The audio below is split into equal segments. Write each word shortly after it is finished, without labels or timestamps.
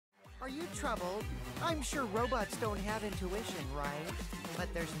you troubled? I'm sure robots don't have intuition, right?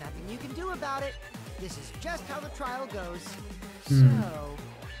 But there's nothing you can do about it. This is just how the trial goes. So,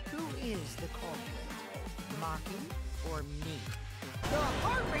 who is the culprit? Maki or me? The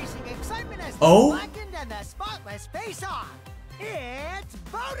heart-racing excitement has been blackened and the spotless face-off. It's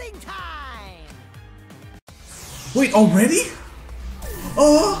voting time! Wait, already?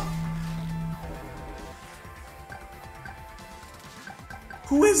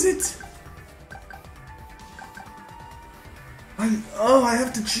 Who is it? I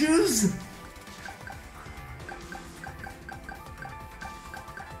have to choose.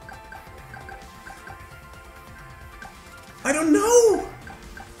 I don't know.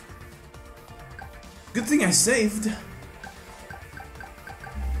 Good thing I saved.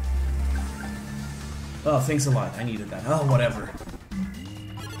 Oh, thanks a lot. I needed that. Oh, whatever.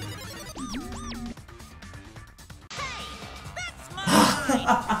 Hey, that's mine.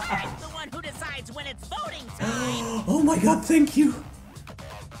 I'm the one who decides when it's voting time. Oh my god, thank you.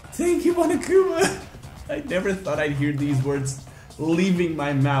 Thank you, Monokuma. I never thought I'd hear these words leaving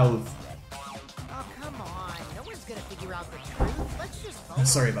my mouth. Oh, come on. No one's gonna figure out the truth. Let's just vote. I'm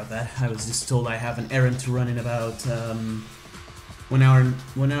sorry about that. I was just told I have an errand to run in about 1 hour,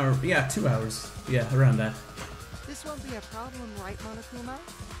 yeah, 2 hours. Yeah, around that. This won't be a problem, right, Monokuma?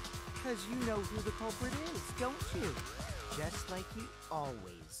 Because you know who the culprit is, don't you? Just like you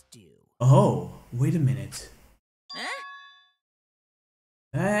always do. Oh, wait a minute. Huh?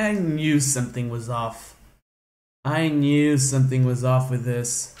 I knew something was off. I knew something was off with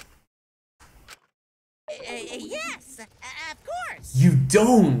this. Yes, of course. You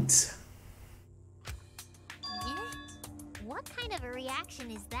don't! What kind of a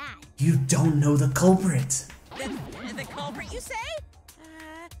reaction is that? You don't know the culprit. The culprit, you say?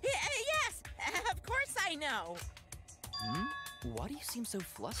 Yes, of course I know. Why do you seem so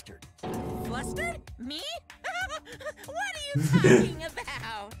flustered? Flustered? Me? What are you talking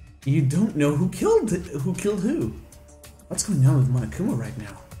about? You don't know who killed who. What's going on with Monokuma right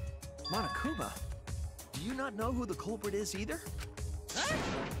now? Monokuma? Do you not know who the culprit is either? Huh?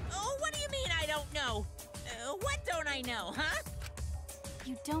 Oh, what do you mean I don't know? What don't I know, huh?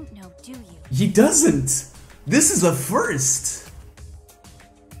 You don't know, do you? He doesn't! This is a first!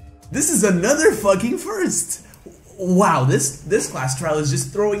 This is another fucking first! Wow, this class trial is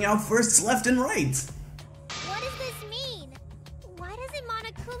just throwing out firsts left and right! What does this mean? Why doesn't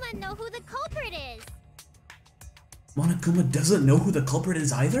Monokuma know who the culprit is? Monokuma doesn't know who the culprit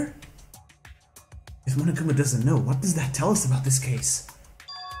is either? If Monokuma doesn't know, what does that tell us about this case?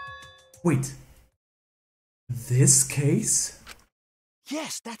 Wait. This case?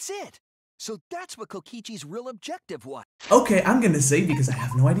 Yes, that's it! So that's what Kokichi's real objective was. Okay, I'm gonna say because I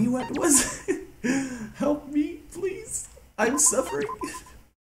have no idea what it was. Help me, please. I'm suffering.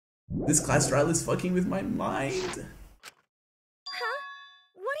 This class trial is fucking with my mind. Huh?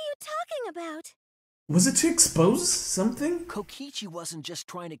 What are you talking about? Was it to expose something? Kokichi wasn't just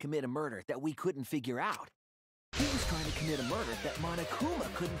trying to commit a murder that we couldn't figure out. He was trying to commit a murder that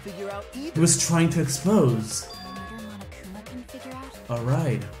Monokuma couldn't figure out either. He was trying to expose. A murder Monokuma can figure out?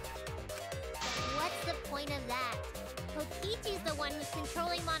 Alright. What's the point of that? Kokichi's the one who's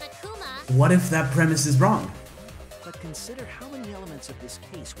controlling Monokuma. What if that premise is wrong? But consider how many elements of this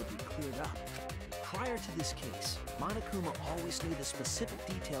case would be cleared up. Prior to this case, Monokuma always knew the specific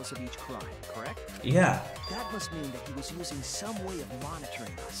details of each crime, correct? Yeah. That must mean that he was using some way of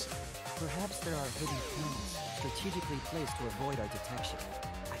monitoring us. Perhaps there are hidden cameras strategically placed to avoid our detection.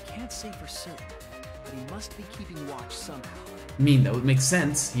 I can't say for certain, but he must be keeping watch somehow. I mean, that would make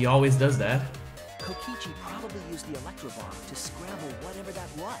sense. He always does that. Kokichi probably used the electrobomb to scramble whatever that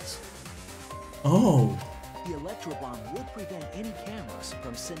was. Oh. The electrobomb would prevent any cameras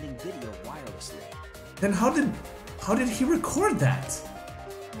from sending video wirelessly. Then how did he record that?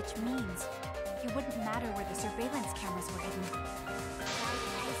 Which means it wouldn't matter where the surveillance cameras were hidden. Like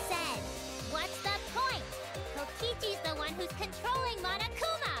I said, what's the point? Kokichi's the one who's controlling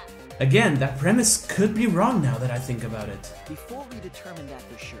Monokuma! Again, that premise could be wrong now that I think about it. Before we determine that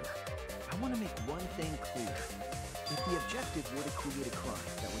for sure, I want to make one thing clear. If the objective were to create a crime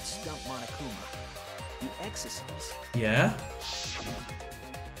that would stump Monokuma, the exosomes... Yeah?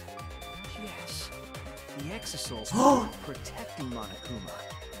 Yes. The exosomes were protecting Monokuma.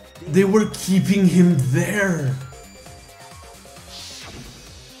 They were keeping him there.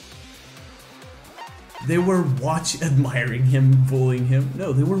 They were admiring him, bullying him.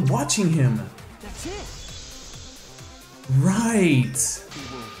 No, they were watching him. That's it. Right.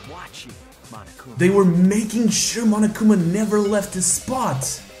 They were watching Monokuma. They were making sure Monokuma never left his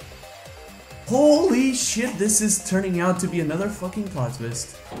spot. Holy shit, this is turning out to be another fucking plot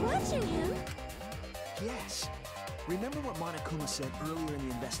twist. Watching him? Yes. Remember what Monokuma said earlier in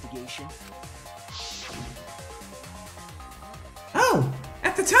the investigation? Oh!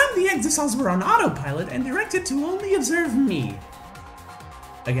 At the time, the Exosols were on autopilot and directed to only observe me.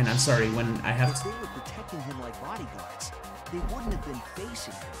 Again, I'm sorry, when I have If to... they were protecting him like bodyguards, they wouldn't have been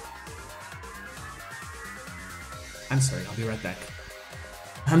facing him. I'm sorry, I'll be right back.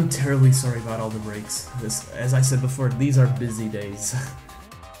 I'm terribly sorry about all the breaks. This, as I said before, these are busy days.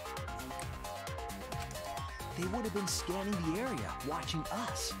 They would have been scanning the area, watching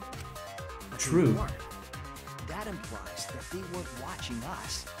us. But they True. weren't. That implies that they weren't watching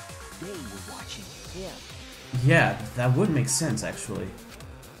us. They were watching him. Yeah, that would make sense, actually.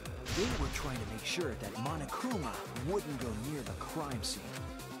 They were trying to make sure that Monokuma wouldn't go near the crime scene.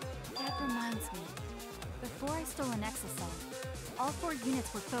 That reminds me. Before I stole an exosol, all 4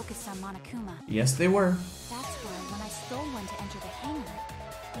 units were focused on Monokuma. Yes, they were. That's why when I stole one to enter the hangar,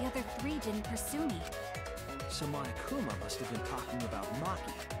 the other 3 didn't pursue me. So Monokuma must have been talking about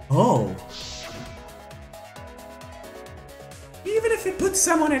Maki. Oh. Even if it puts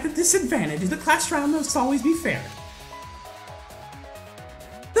someone at a disadvantage, the class trial must always be fair.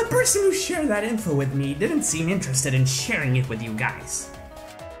 The person who shared that info with me didn't seem interested in sharing it with you guys.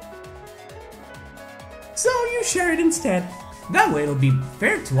 So you share it instead. That way it'll be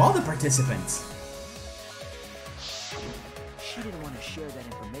fair to all the participants. She didn't want to share that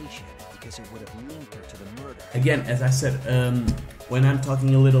information because it would have linked her to the murder. Again, as I said, when I'm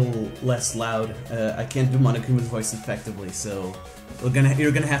talking a little less loud, I can't do Monokuma's voice effectively, so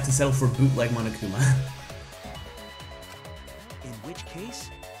you're gonna have to settle for bootleg Monokuma. In which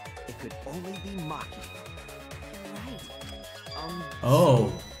case, it could only be Maki. Right.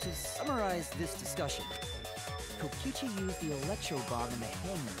 Oh. So, to summarize this discussion, Kokichi used the electro bomb in the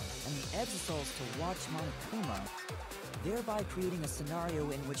hangar and the exosols to watch Monokuma, thereby creating a scenario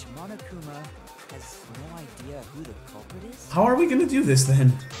in which Monokuma has no idea who the culprit is? How are we gonna do this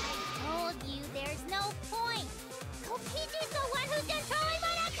then? Told you there's no point. Kokichi's the one who's controlling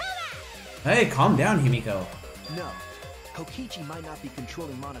Monokuma! Hey, calm down, Himiko. No, Kokichi might not be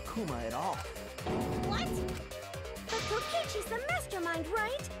controlling Monokuma at all. What? But Kokichi's the mastermind,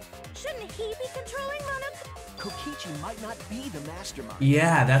 right? Shouldn't he be controlling Monokuma? Kokichi might not be the mastermind.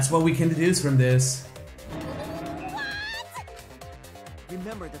 Yeah, that's what we can deduce from this. What?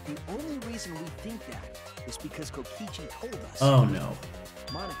 Remember that the only reason we think that is because Kokichi told us. Oh no.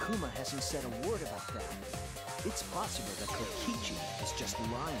 Monokuma hasn't said a word about that. It's possible that Kokichi is just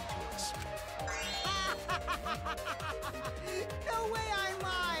lying to us. No way I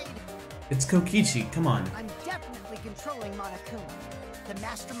lied! It's Kokichi, come on. I'm definitely controlling Monokuma. The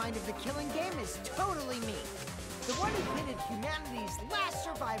mastermind of the killing game is totally me. The one who pitted humanity's last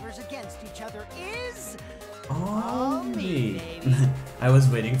survivors against each other is... Oh, me, me. baby. I was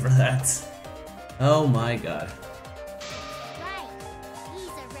waiting for that. Oh my god. Right. He's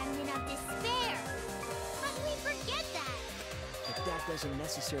a remnant of despair. How can we forget that? But that doesn't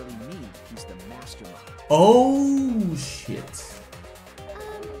necessarily mean he's the mastermind. Oh shit.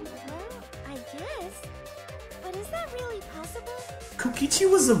 Well, I guess. But is that really possible? Kokichi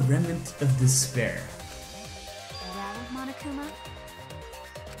was a remnant of despair. Well, Monokuma?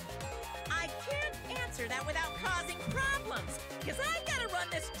 I can't answer that without causing problems, because I gotta run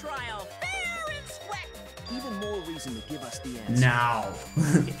this trial fair and square. Even more reason to give us the answer. Now.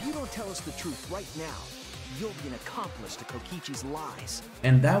 If you don't tell us the truth right now, you'll be an accomplice to Kokichi's lies.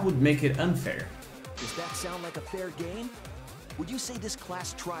 And that would make it unfair. Does that sound like a fair game? Would you say this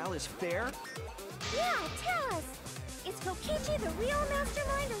class trial is fair? Yeah, tell us. Is Kokichi the real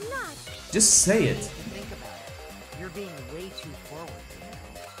mastermind or not? Just say it. Think about it. You're being way too forward, you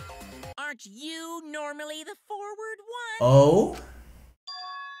know. Aren't you normally the forward one? Oh?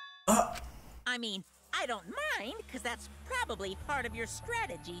 I mean, I don't mind, because that's probably part of your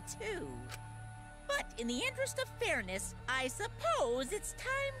strategy, too. But in the interest of fairness, I suppose it's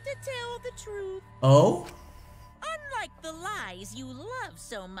time to tell the truth. Oh? Unlike the lies you love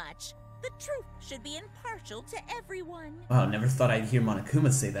so much, the truth should be impartial to everyone. Wow, never thought I'd hear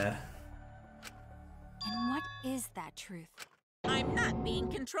Monokuma say that. And what is that truth? I'm not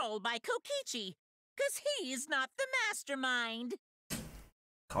being controlled by Kokichi, because he's not the mastermind.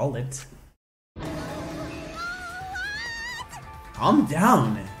 Call it. Calm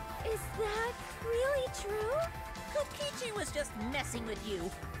down. Is that really true? Kokichi was just messing with you.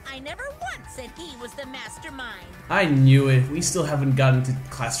 I never once said he was the mastermind. I knew it. We still haven't gotten to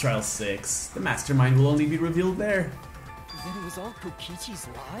Class Trial 6. The mastermind will only be revealed there. Then it was all Kokichi's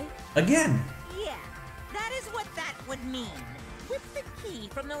lie? Again. Yeah, that is what that would mean. With the key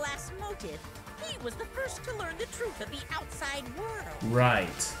from the last motive, he was the first to learn the truth of the outside world. Right.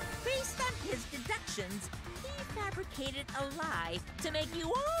 Based on his deductions, he fabricated a lie to make you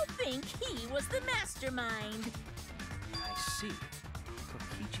all think he was the mastermind. I see.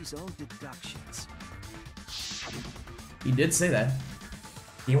 Kokichi's own deductions. He did say that.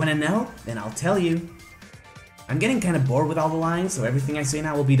 You wanna know? Then I'll tell you. I'm getting kind of bored with all the lines, so everything I say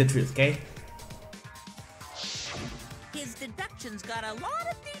now will be the truth, okay? His deductions got a lot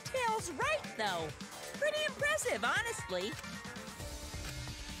of details right, though. Pretty impressive, honestly.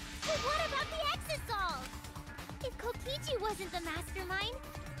 But what about the Exosols? If Kokichi wasn't the mastermind,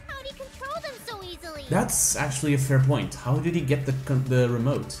 how'd he control them so easily? That's actually a fair point. How did he get the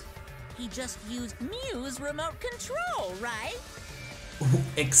remote? He just used Mew's remote control, right?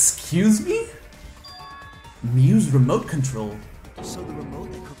 Excuse me? Mew's remote control? So the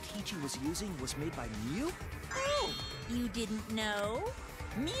remote that Kokichi was using was made by Mew? Oh, you didn't know?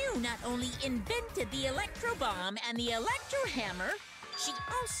 Mew not only invented the electro bomb and the electro hammer, she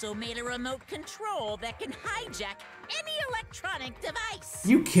also made a remote control that can hijack any electronic device.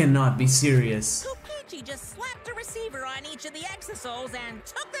 You cannot be serious. Kokichi just slapped a receiver on each of the Exosols and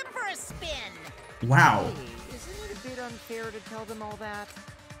took them for a spin. Wow. Hey, isn't it a bit unfair to tell them all that?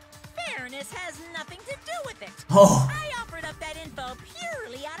 Fairness has nothing to do with it. Oh. I offered up that info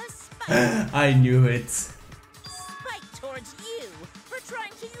purely out of spite. I knew it. Spite towards you for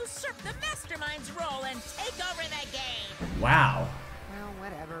trying to usurp the mastermind's role and take over the game. Wow. Well,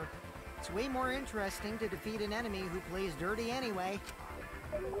 whatever. It's way more interesting to defeat an enemy who plays dirty anyway.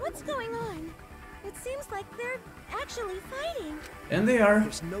 What's going on? It seems like they're actually fighting. And they are.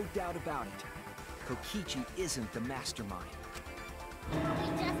 There's no doubt about it. Kokichi isn't the mastermind. Are we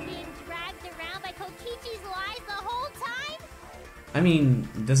just being dragged around by Kokichi's lies the whole time? I mean,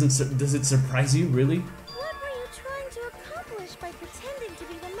 does it surprise you, really? What were you trying to accomplish by pretending to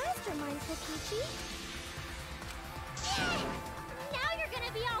be the mastermind, Kokichi? Now you're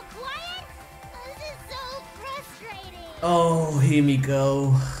gonna be all quiet? This is so frustrating. Oh,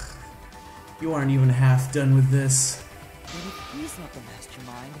 Himiko. You aren't even half done with this. And if he's not the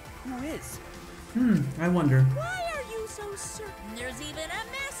mastermind, who is? I wonder. Why are you so certain there's even a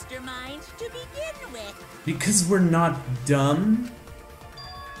mastermind to begin with? Because we're not dumb?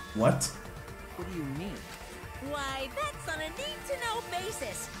 What? What do you mean? Why, that's on a need-to-know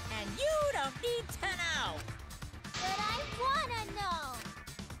basis, and you don't need to know. But I wanna know.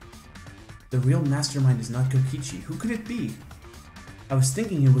 The real mastermind is not Kokichi. Who could it be? I was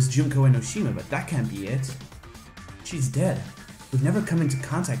thinking it was Junko Enoshima, but that can't be it. She's dead. We've never come into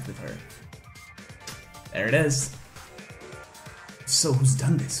contact with her. There it is. So who's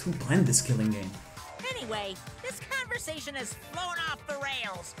done this? Who planned this killing game? Anyway, this conversation has flown off the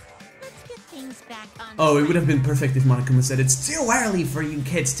rails. Let's get things back on Oh, it track. would have been perfect if Monokuma said it's too early for you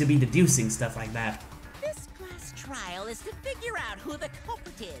kids to be deducing stuff like that. This class trial is to figure out who the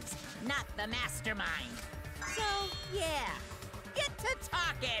culprit is, not the mastermind. So, yeah, get to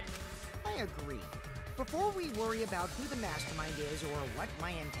talking. I agree. Before we worry about who the mastermind is or what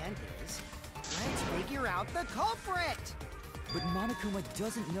my intent is, let's figure out the culprit! But Monokuma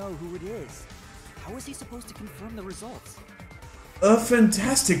doesn't know who it is. How is he supposed to confirm the results? A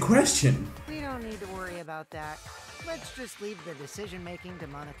fantastic question. We don't need to worry about that. Let's just leave the decision-making to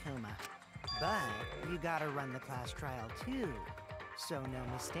Monokuma. But you gotta run the class trial too. So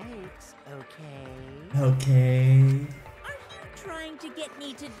no mistakes, okay? Okay. Are you trying to get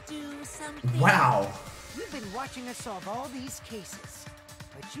me to do something? Wow. You've been watching us solve all these cases,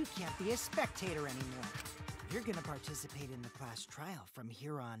 but you can't be a spectator anymore. You're gonna participate in the class trial from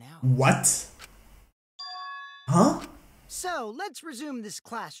here on out. What? Huh? So, let's resume this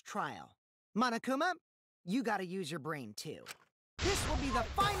class trial. Monokuma, you gotta use your brain too. This will be the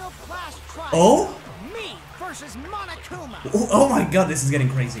final class trial. Oh? Me versus Monokuma. Oh my god, this is getting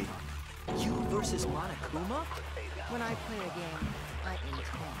crazy. You versus Monokuma? When I play a game, I intend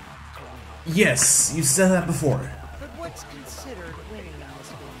to win. Yes, you said that before. But what's considered winning in this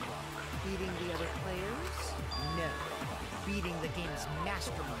game? Beating the other players? No. Beating the game's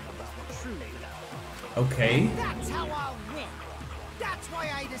mastermind is the true winner. Okay. That's how I'll win. That's why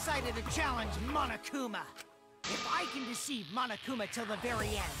I decided to challenge Monokuma. If I can deceive Monokuma till the very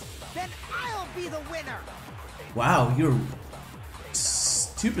end, then I'll be the winner. Wow, you're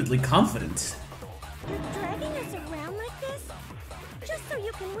stupidly confident. You're dragging us around like this? Just so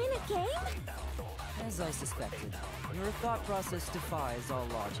you can win a game? As I suspected, your thought process defies all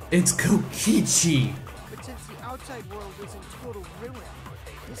logic. It's Kokichi. But since the outside world is in total ruin,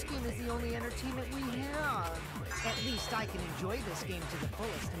 this game is the only entertainment we have. At least I can enjoy this game to the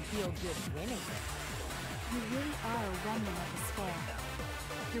fullest and feel good winning. You really are a remnant of despair.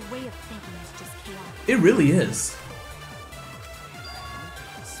 Your way of thinking is just chaotic. It really is.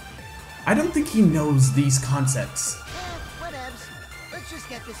 I don't think he knows these concepts. Whatevs. Let's just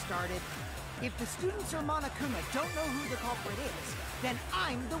get this started. If the students or Monokuma don't know who the culprit is, then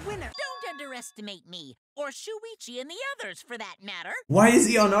I'm the winner. Don't underestimate me, or Shuichi and the others for that matter. Why is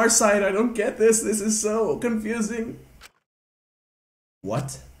he on our side? I don't get this. This is so confusing.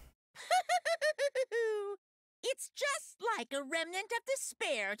 What? It's just like a remnant of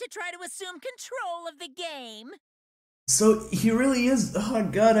despair to try to assume control of the game. So he really is. Oh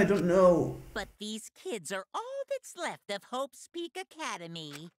god, I don't know. But these kids are all that's left of Hope's Peak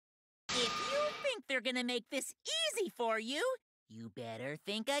Academy. If you think they're gonna make this easy for you, you better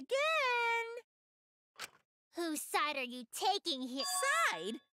think again. Whose side are you taking here?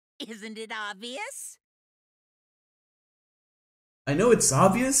 Side? Isn't it obvious? I know it's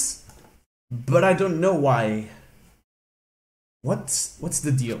obvious, but I don't know why. What's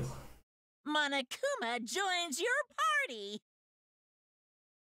the deal? Monokuma joins your party.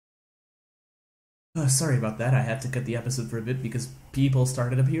 Sorry about that. I had to cut the episode for a bit because people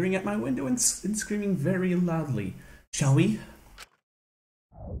started appearing at my window and screaming very loudly. Shall we?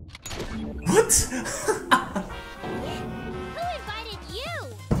 What? Who invited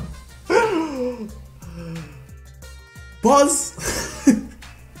you? Pause!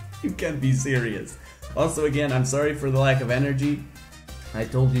 You can't be serious. Also, again, I'm sorry for the lack of energy. I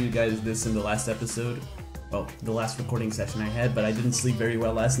told you guys this in the last episode. Well, the last recording session I had, but I didn't sleep very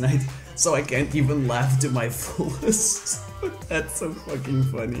well last night, so I can't even laugh to my fullest. That's so fucking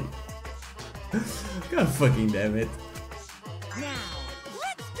funny. God fucking damn it. Now,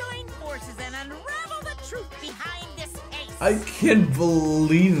 let's join forces and unravel the truth behind this case. I can't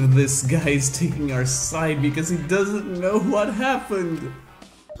believe this guy's taking our side because he doesn't know what happened.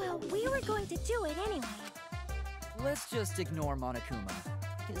 Well, we were going to do it anyway. Let's just ignore Monokuma.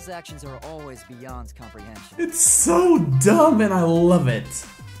 His actions are always beyond comprehension. It's so dumb and I love it.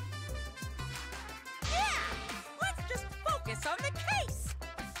 Yeah, let's just focus on the case.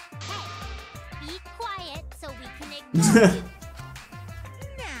 Hey, be quiet so we can ignore you.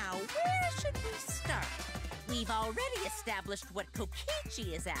 Now, where should we start? We've already established what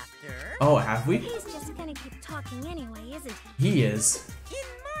Kokichi is after. Oh, have we? He's just gonna keep talking anyway, isn't he? He is. In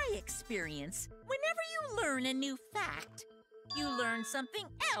my experience, whenever you learn a new fact, you learn something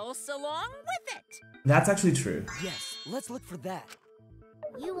else along with it. That's actually true. Yes, let's look for that.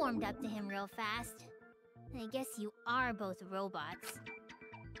 You warmed up to him real fast. I guess you are both robots.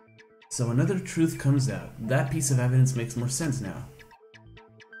 So another truth comes out. That piece of evidence makes more sense now.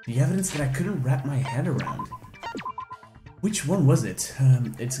 The evidence that I couldn't wrap my head around. Which one was it?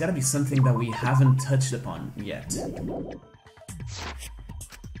 It's gotta be something that we haven't touched upon yet.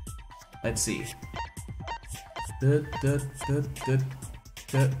 Let's see.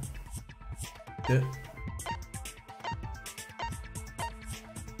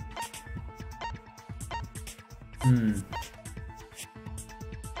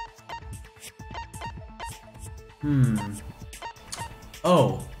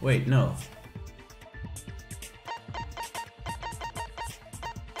 Oh, wait, no.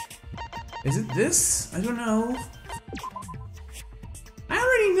 Is it this? I don't know. I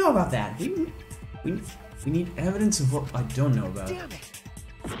already know about that. We need evidence of what I don't know about. Damn it!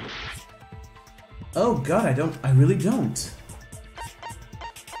 Oh god, I really don't.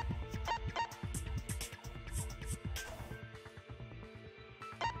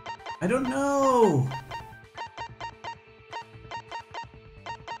 I don't know.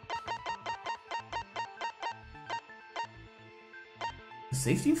 The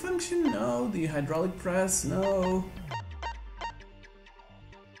safety function? No. The hydraulic press? No.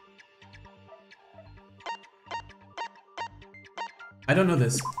 I don't know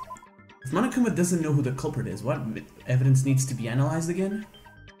this. If Monokuma doesn't know who the culprit is, what evidence needs to be analyzed again?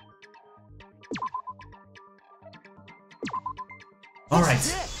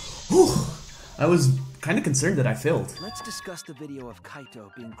 Alright. I was kind of concerned that I failed. Let's discuss the video of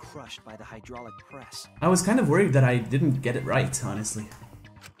Kaito being crushed by the hydraulic press. I was kind of worried that I didn't get it right, honestly.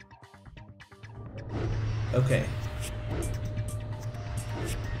 Okay.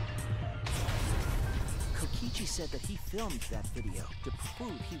 Kokichi said that he filmed that video to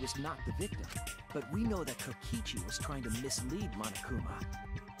prove he was not the victim. But we know that Kokichi was trying to mislead Monokuma.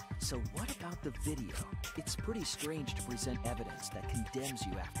 So what about the video? It's pretty strange to present evidence that condemns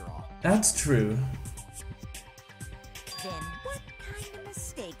you after all. That's true. Then what kind of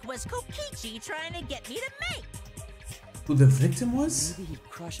mistake was Kokichi trying to get me to make? who the victim was? Maybe he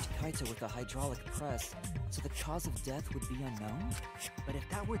crushed Kaito with a hydraulic press, so the cause of death would be unknown? But if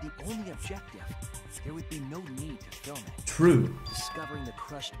that were the only objective, there would be no need to film it. True. Discovering the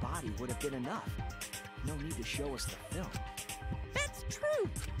crushed body would have been enough. No need to show us the film. That's true.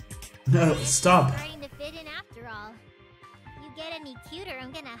 No, stop. Starting to fit in after all. You get any cuter,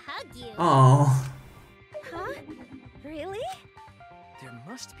 I'm gonna hug you. Oh. Huh? Really? There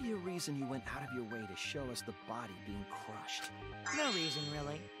must be a reason you went out of your way to show us the body being crushed. No reason,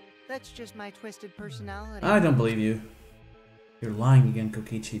 really. That's just my twisted personality. I don't believe you. You're lying again,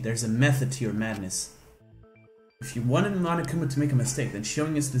 Kokichi. There's a method to your madness. If you wanted Monokuma to make a mistake, then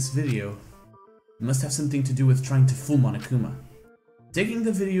showing us this video must have something to do with trying to fool Monokuma. Taking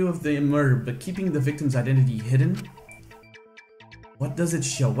the video of the murder, but keeping the victim's identity hidden? What does it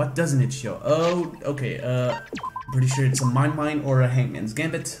show? What doesn't it show? Oh, okay, pretty sure it's a mine or a hangman's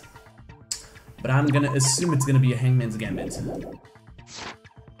gambit. But I'm gonna assume it's gonna be a hangman's gambit.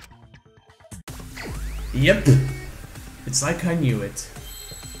 Yep. It's like I knew it.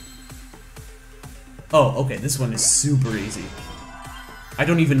 Oh, okay, this one is super easy. I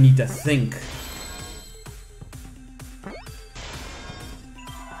don't even need to think.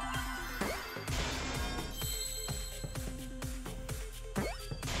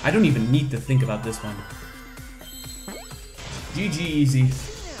 I don't even need to think about this one. GG easy.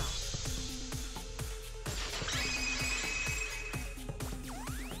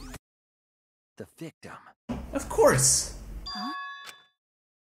 The victim. Of course. Huh?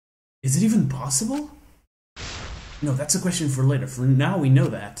 Is it even possible? No, that's a question for later. For now, we know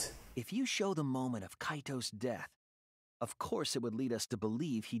that. If you show the moment of Kaito's death, of course it would lead us to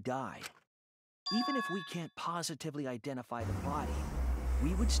believe he died. Even if we can't positively identify the body,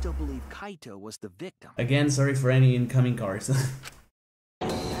 we would still believe Kaito was the victim. Again, sorry for any incoming cars. That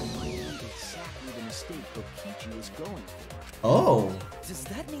might be exactly the mistake Kokichi was going for. Oh. Does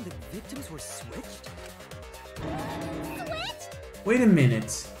that mean the victims were switched? Switch? Wait a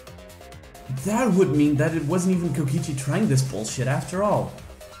minute. That would mean that it wasn't even Kokichi trying this bullshit after all.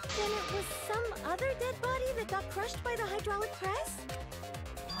 Then it was some other dead body that got crushed by the hydraulic press?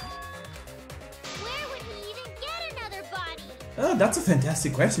 Where would he even get another body? Oh, that's a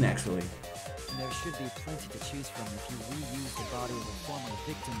fantastic question, actually. There should be plenty to choose from if you reuse the body of a former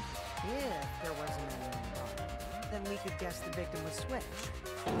victim. If there wasn't any body, then we could guess the victim was switched.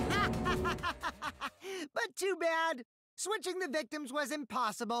 But too bad. Switching the victims was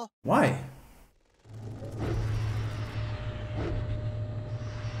impossible. Why?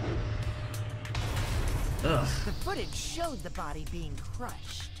 Ugh. The footage showed the body being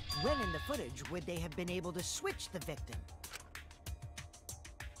crushed. When in the footage would they have been able to switch the victim?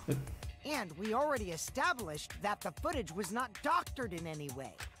 And we already established that the footage was not doctored in any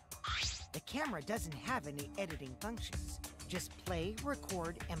way. The camera doesn't have any editing functions. Just play,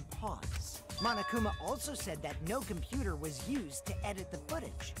 record, and pause. Monokuma also said that no computer was used to edit the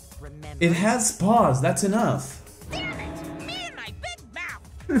footage. Remember? It has pause, that's enough. Damn it! Me and my big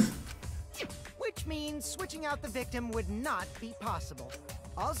mouth! Which means switching out the victim would not be possible.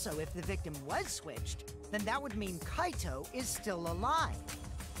 Also, if the victim was switched, then that would mean Kaito is still alive.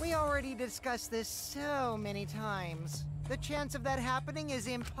 We already discussed this so many times. The chance of that happening is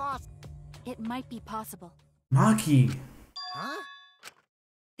impossible. It might be possible. Maki. Huh?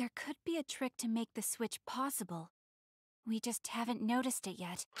 There could be a trick to make the switch possible. We just haven't noticed it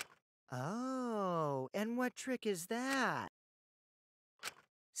yet. Oh, and what trick is that?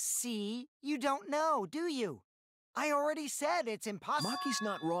 See? You don't know, do you? I already said it's impossible. Maki's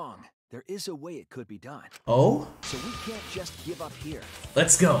not wrong. There is a way it could be done. Oh? So we can't just give up here.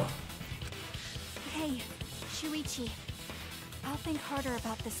 Let's go. Hey, Shuichi. I'll think harder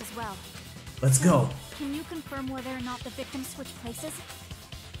about this as well. Let's go. Can you confirm whether or not the victims switch places?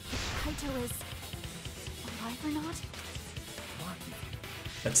 If Kaito is alive or not?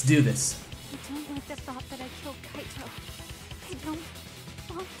 Let's do this. I don't like the thought that I killed Kaito. I don't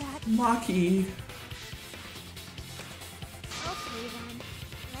want that. Maki. Okay then.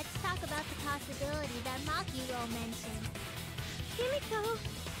 Let's talk about the possibility that Makiro mentioned. Kimiko,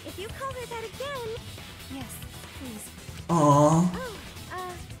 if you call her that again... Yes, please. Aww.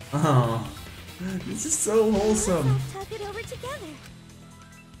 Oh, Aww. This is so wholesome. let's all talk it over together.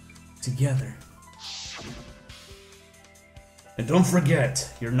 Together. And don't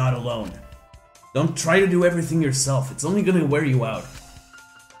forget, you're not alone. Don't try to do everything yourself. It's only gonna wear you out.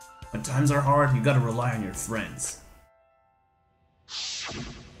 When times are hard, you gotta rely on your friends.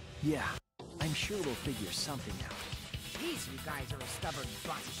 Yeah, I'm sure we'll figure something out. Jeez, you guys are a stubborn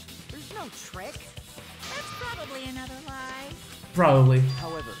bunch. There's no trick. That's probably another lie. Probably.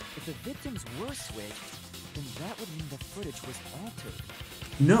 However, if the victims were switched, then that would mean the footage was altered.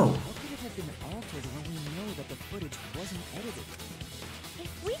 No. How could it have been altered when we know that the footage wasn't edited?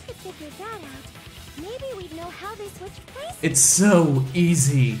 If we could figure that out, maybe we'd know how they switched places. It's so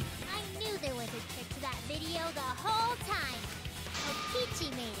easy. I knew there was a trick to that video the whole time. Kokichi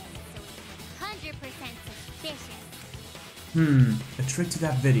made it, so it's 100% suspicious. A trick to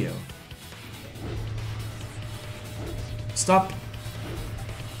that video. Stop.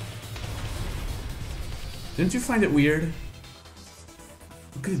 Didn't you find it weird?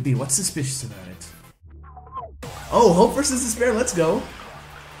 What could it be? What's suspicious about it? Oh, Hope versus Despair, let's go.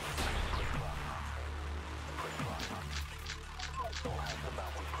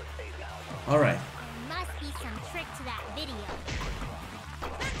 Alright. There must be some trick to that video.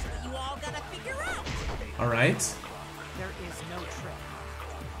 That's what you all gotta figure out. Alright. There is no trick.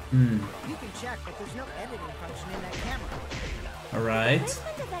 You can check, but there's no editing function in that camera. Alright. The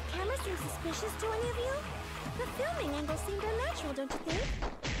placement of that camera seems suspicious to any of you? The filming angle seemed unnatural, don't you think?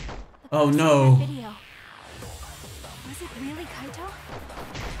 Oh no. Video. Was it really Kaito?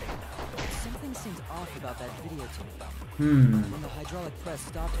 Something seems off about that video to me. Hmm. When the hydraulic press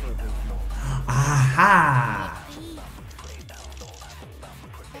stopped for a brief moment. Aha!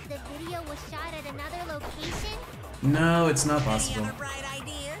 That the video was shot at another location? No, it's not Any possible. other bright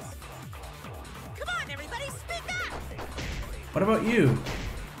ideas? Come on, everybody, speak up! What about you?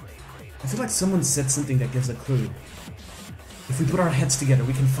 I feel like someone said something that gives a clue. If we put our heads together,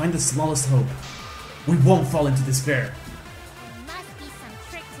 we can find the smallest hope. We won't fall into despair. There must be some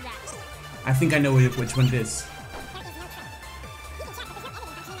trick to that. I think I know which one it is.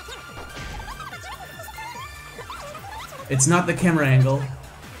 It's not the camera angle. The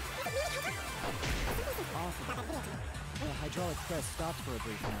hydraulic press stopped for a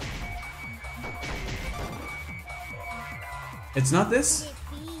brief moment. It's not this?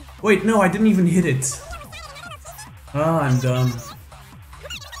 Could it be? Wait, no, I didn't even hit it. Oh, I'm dumb.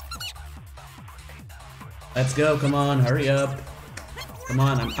 Let's go, come on, hurry up. Come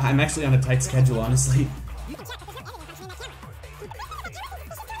on, I'm actually on a tight schedule, honestly.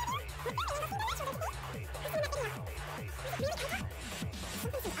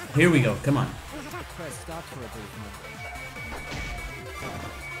 Here we go, come on. The press stopped for a brief moment.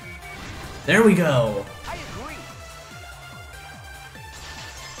 There we go. I agree.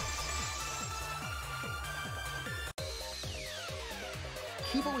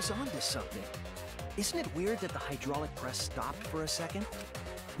 Kibo is onto something. Isn't it weird that the hydraulic press stopped for a second?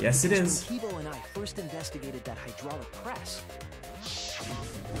 Yes, it Because is. when Kibo and I first investigated that hydraulic press,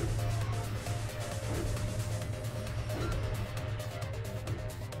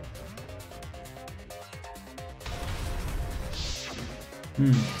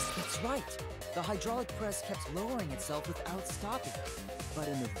 Yes, that's right. The hydraulic press kept lowering itself without stopping. but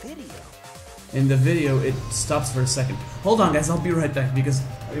in the video, In the video, it stops for a second. Hold on, guys, I'll be right back because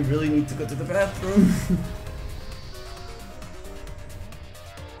I really need to go to the bathroom.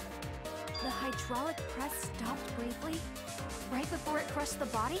 The hydraulic press stopped briefly, right before it crushed the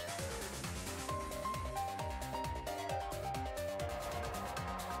body?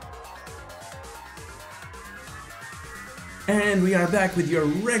 And we are back with your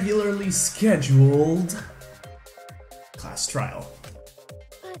regularly scheduled class trial.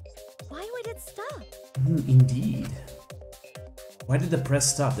 But why would it stop? Indeed. Why did the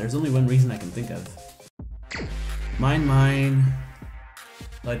press stop? There's only one reason I can think of. Mine.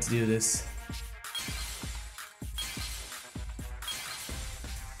 Let's do this.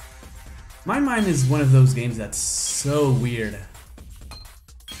 Mine is one of those games that's so weird.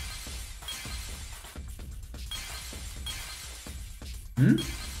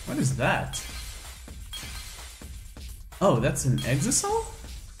 What is that? Oh, that's an exisal?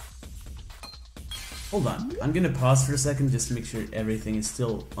 Hold on, I'm gonna pause for a second just to make sure everything is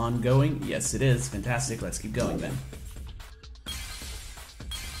still ongoing. Yes, it is. Fantastic, let's keep going then.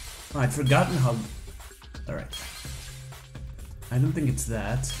 Oh, I'd forgotten how... Alright. I don't think it's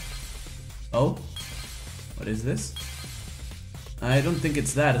that. Oh? What is this? I don't think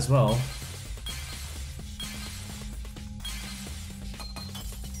it's that as well.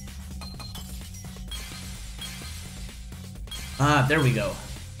 Ah, there we go.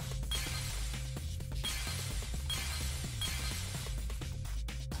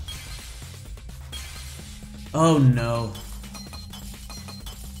 Oh no.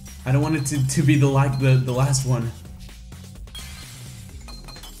 I don't want it to be the last one.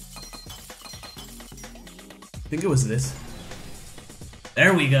 I think it was this.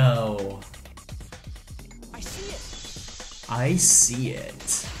 There we go. I see it. I see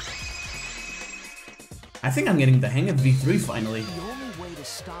it. I think I'm getting the hang of V3 finally. The only way to to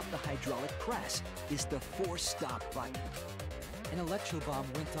stop the hydraulic press is the force stop button. An electro bomb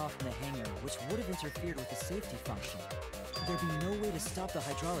went off in the hangar, which would have interfered with the safety function. There'd be no way to stop the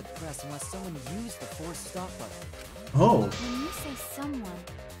hydraulic press unless someone used the force stop button. Oh. When you say someone,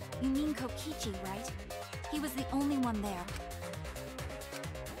 you mean Kokichi, right? He was the only one there.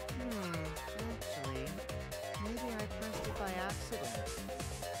 Actually, maybe I pressed it by accident.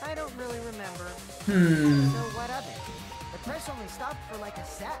 I don't really remember. So what of it? The press only stopped for like a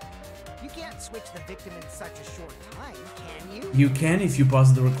sec. You can't switch the victim in such a short time, can you? You can if you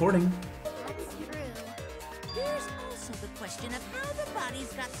pause the recording. That's true. There's also the question of how the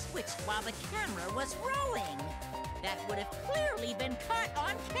bodies got switched while the camera was rolling. That would have clearly been caught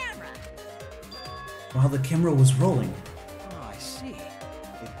on camera. While the camera was rolling. Oh, I see.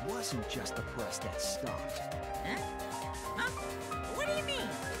 It wasn't just the press that stopped. Huh? Huh? What do you mean?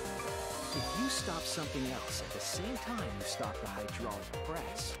 If you stop something else at the same time you stop the hydraulic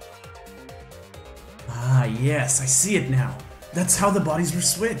press. Ah, yes, I see it now. That's how the bodies were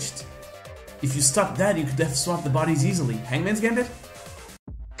switched. If you stopped that, you could have swapped the bodies easily. Hangman's Gambit?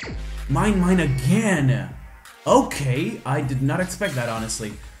 Mine again! Okay, I did not expect that,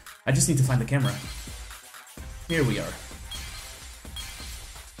 honestly. I just need to find the camera. Here we are.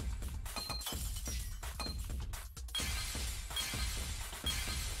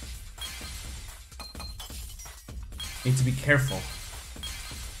 Need to be careful.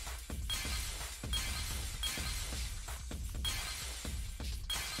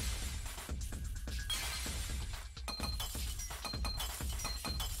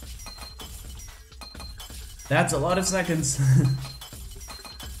 That's a lot of seconds.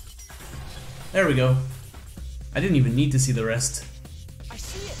 There we go. I didn't even need to see the rest. I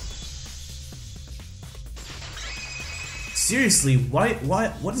see it. Seriously,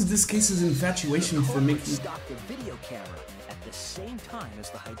 what is this case's infatuation for making... Stop the video camera at the same time as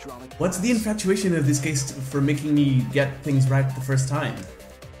the hydraulic What's the press. infatuation of this case for making me get things right the first time?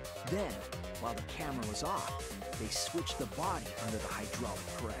 Then, while the camera was off, they switched the body under the hydraulic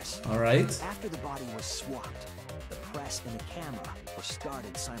press. Alright. After the body was swapped, the press and the camera were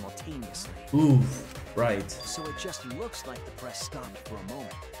started simultaneously. Ooh, right. So it just looks like the press stopped for a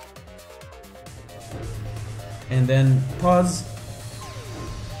moment. And then pause.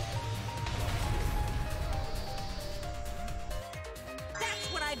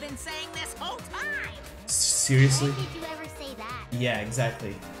 That's what I've been saying this whole time. Seriously? When did you ever say that? Yeah,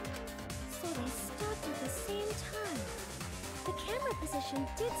 exactly. So they stopped at the same time. The camera position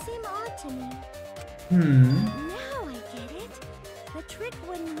did seem odd to me. Now I get it. The trick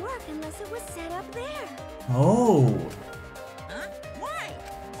wouldn't work unless it was set up there. Oh. Huh? Why?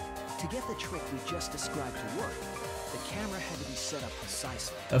 To get the trick we just described to work, the camera had to be set up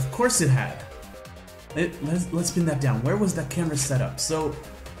precisely. Of course it had. Let's pin that down. Where was that camera set up? So,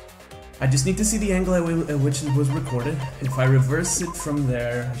 I just need to see the angle at which it was recorded. If I reverse it from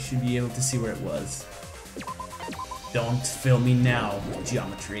there, I should be able to see where it was. Don't fail me now,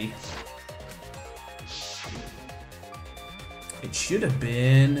 geometry. It should have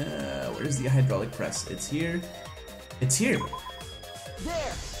been... where's the hydraulic press? It's here. It's here.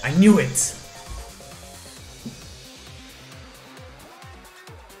 There! I knew it!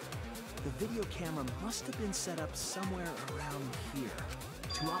 The video camera must have been set up somewhere around here.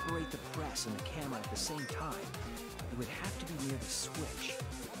 To operate the press and the camera at the same time, it would have to be near the switch.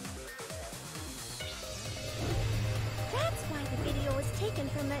 That's why the video was taken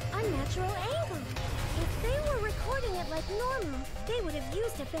from that unnatural angle. If they were recording it like normal, they would have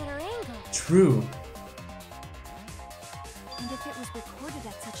used a better angle. True. And if it was recorded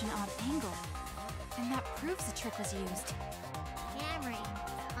at such an odd angle, then that proves the trick was used. Camera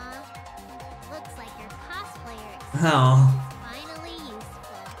angles, huh? Looks like your cosplayer Oh. is finally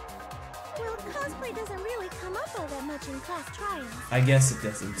useful. Well, cosplay doesn't really come up all that much in class trials. I guess it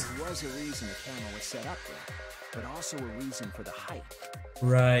doesn't. There was a reason the camera was set up there, but also a reason for the height.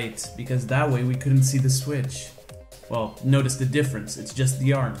 Right, because that way we couldn't see the switch. Well, notice the difference, it's just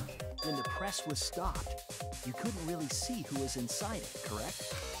the arm. When the press was stopped, you couldn't really see who was inside it,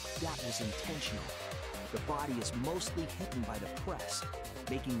 correct? That was intentional. The body is mostly hidden by the press,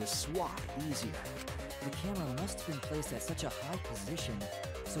 making the swap easier. The camera must have been placed at such a high position,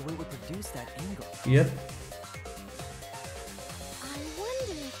 so it would produce that angle. Yep. I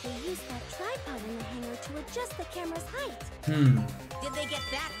wonder if they used that tripod in the hangar to adjust the camera's height. Did they get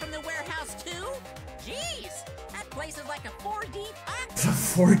that from the warehouse too? Jeez, that place is like a 4D pocket.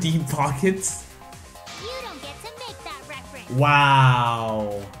 4D pockets? You don't get to make that reference.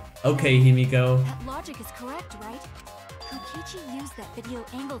 Wow. Okay, Himiko. That logic is correct, right? Kokichi used that video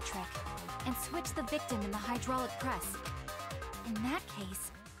angle trick and switched the victim in the hydraulic press. In that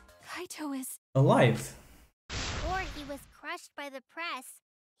case, Kaito is... alive. Or he was crushed by the press.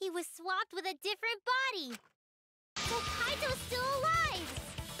 He was swapped with a different body. So Kaito's still alive!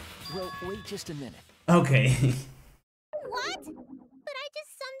 Well, wait just a minute. Okay. What? But I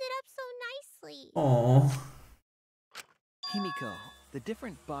just summed it up so nicely. Oh. Himiko, the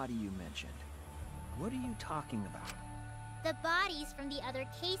different body you mentioned. What are you talking about? The bodies from the other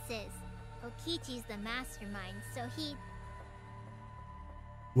cases. Kokichi's the mastermind, so he...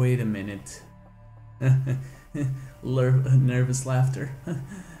 Wait a minute. Nervous laughter.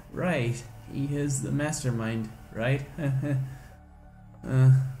 Right, he is the mastermind, right?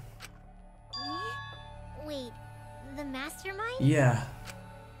 Wait, the mastermind? Yeah.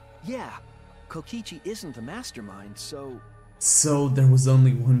 Yeah, Kokichi isn't the mastermind, so... So there was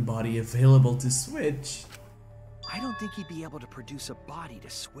only one body available to switch. I don't think he'd be able to produce a body to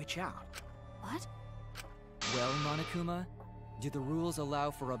switch out. What? Well, Monokuma, do the rules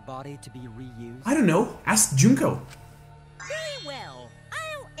allow for a body to be reused? I don't know. Ask Junko. Very well.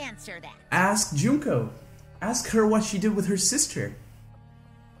 I'll answer that. Ask Junko. Ask her what she did with her sister.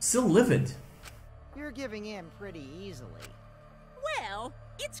 Still livid. You're giving in pretty easily. Well,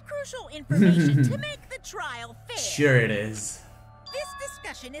 it's crucial information to make the trial fair. Sure it is. This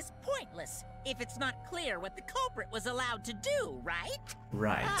discussion is pointless if it's not clear what the culprit was allowed to do, right?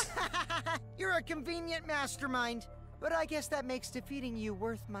 Right. You're a convenient mastermind, but I guess that makes defeating you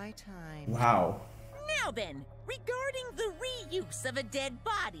worth my time. Wow. Now then, regarding the reuse of a dead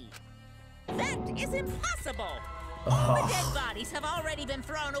body. That is impossible! All the dead bodies have already been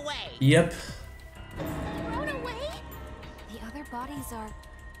thrown away. Yep. Thrown away? The other bodies are...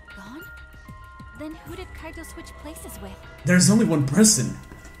 gone? Then who did Kaito switch places with? There's only one person.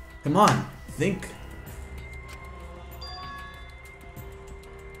 Come on, think.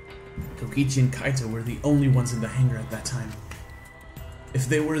 Kokichi and Kaito were the only ones in the hangar at that time. If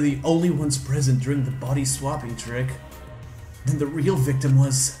they were the only ones present during the body swapping trick, then the real victim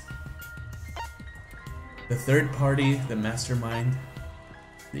was... the third party, the mastermind,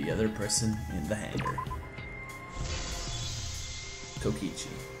 the other person in the hangar. Kokichi.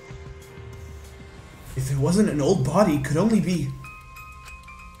 If it wasn't an old body, it could only be...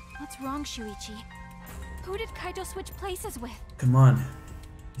 What's wrong, Shuichi? Who did Kaito switch places with? Come on.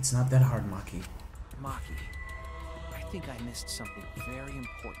 It's not that hard, Maki. Maki, I think I missed something very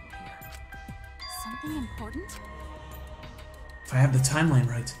important here. Something important? If I have the timeline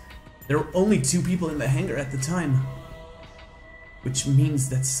right, there were only 2 people in the hangar at the time. Which means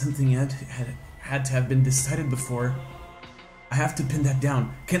that something had to have been decided before. I have to pin that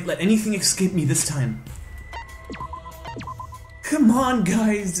down. Can't let anything escape me this time. Come on,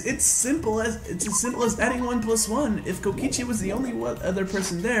 guys! It's as simple as adding 1 + 1. If Kokichi was the only other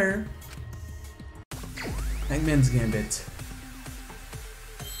person there... Hangman's Gambit.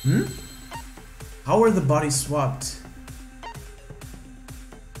 How are the bodies swapped?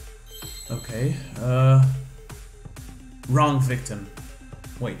 Okay, wrong victim.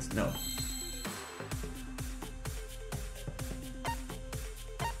 Wait, no.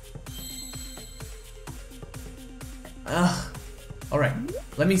 Alright,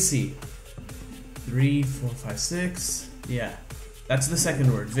 let me see. 3, 4, 5, 6. Yeah, that's the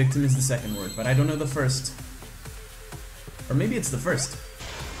second word. Victim is the second word, but I don't know the first. Or maybe it's the first.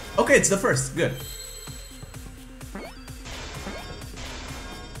 Okay, it's the first. Good.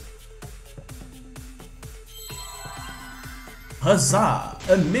 Huzzah!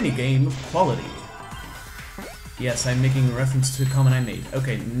 A minigame of quality. Yes, I'm making a reference to a comment I made.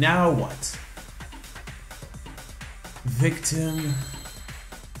 Okay, now what? Victim...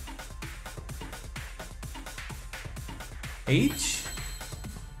 H?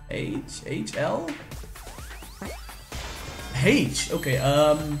 L? H! Okay,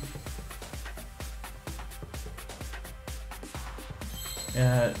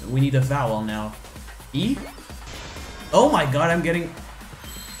 we need a vowel now. E? Oh my god, I'm getting...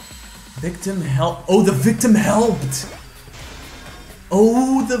 Victim help... Oh, the victim helped!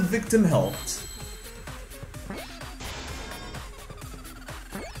 Oh, the victim helped.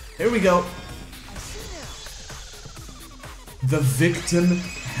 Here we go. The victim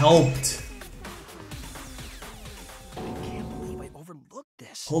helped. I can't believe I overlooked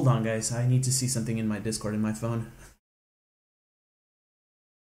this. Hold on, guys. I need to see something in my Discord in my phone.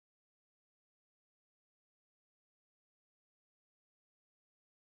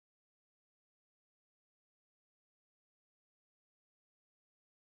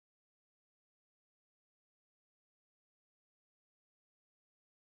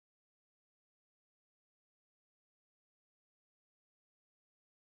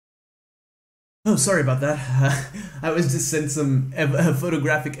 Oh, sorry about that. I was just sent some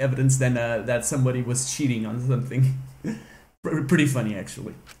photographic evidence then that somebody was cheating on something. Pretty funny,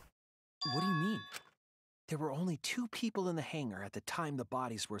 actually. What do you mean? There were only 2 people in the hangar at the time the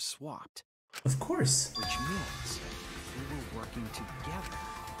bodies were swapped. Of course. Which means we were working together.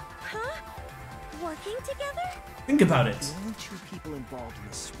 Huh? Working together? Think about it. The only 2 people involved in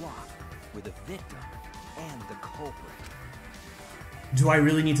the swap were the victim and the culprit. Do I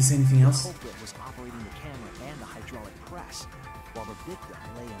really need to say anything else? The culprit was operating the camera and the hydraulic press, while the victim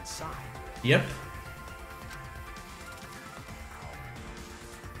lay inside. Yep.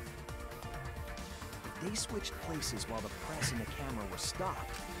 They switched places while the press and the camera were stopped.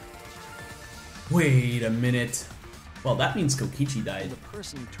 Wait a minute. Well, that means Kokichi died. And the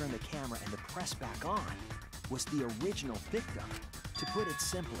person who turned the camera and the press back on was the original victim. To put it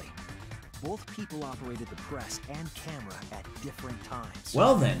simply, both people operated the press and camera at different times.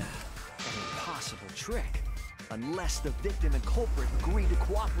 Well then. An impossible trick, unless the victim and culprit agreed to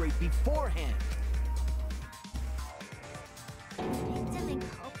cooperate beforehand. Victim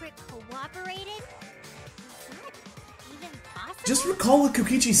and culprit cooperated? Is that even possible? Just recall what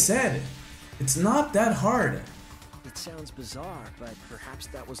Kokichi said. It's not that hard. It sounds bizarre, but perhaps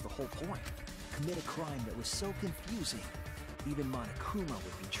that was the whole point. Commit a crime that was so confusing, even Monokuma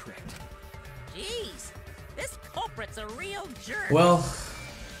would be tricked. Jeez, this culprit's a real jerk. Well,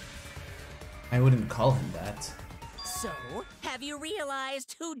 I wouldn't call him that. So, have you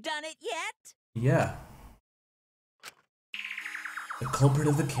realized who done it yet? Yeah. The culprit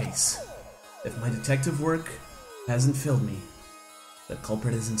of the case. If my detective work hasn't failed me, the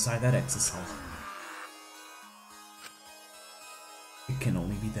culprit is inside that exisal. It can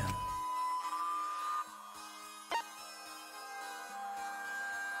only be them.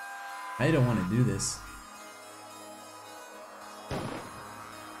 I don't want to do this.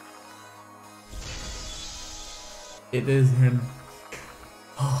 It is him.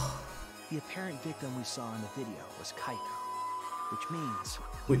 The apparent victim we saw in the video was Kaito,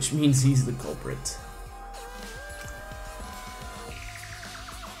 Which means he's the culprit.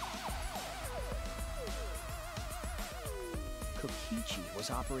 Kokichi was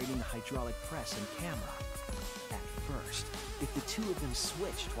operating the hydraulic press and camera. At first, if the 2 of them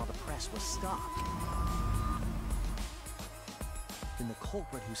switched while the press was stopped, then the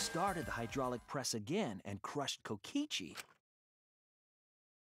culprit who started the hydraulic press again and crushed Kokichi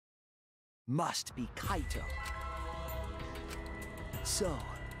must be Kaito. So,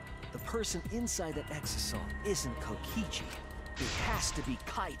 the person inside that exisal isn't Kokichi. It has to be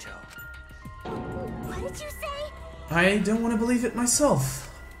Kaito. What did you say? I don't want to believe it myself.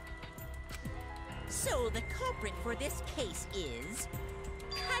 So the culprit for this case is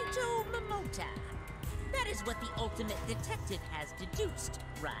Kaito Momota. That is what the ultimate detective has deduced,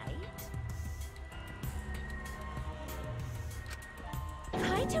 right?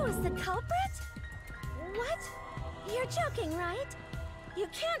 Kaito is the culprit? What? You're joking, right? You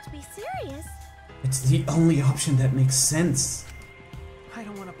can't be serious. It's the only option that makes sense. I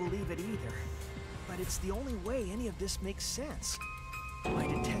don't want to believe it either, but it's the only way any of this makes sense. My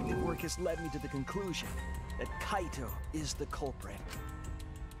detective work has led me to the conclusion that Kaito is the culprit.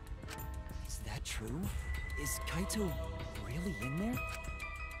 Is that true? Is Kaito really in there?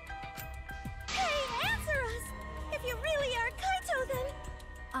 Hey, answer us! If you really are Kaito, then...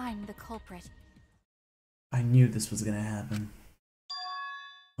 I'm the culprit. I knew this was gonna happen.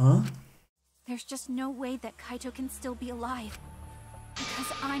 Huh? There's just no way that Kaito can still be alive.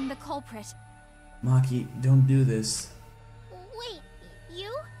 Because I'm the culprit. Maki, don't do this. Wait,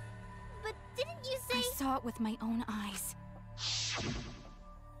 you? But didn't you say... I saw it with my own eyes.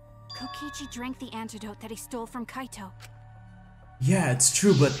 Kokichi drank the antidote that he stole from Kaito. Yeah, it's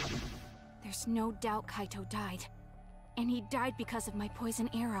true, but... There's no doubt Kaito died. And he died because of my poison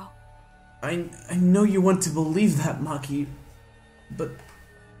arrow. I know you want to believe that, Maki, but...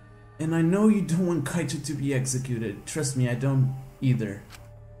 And I know you don't want Kaito to be executed. Trust me, I don't either.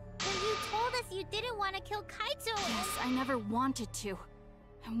 When you told us you didn't want to kill Kaito... Yes, I never wanted to.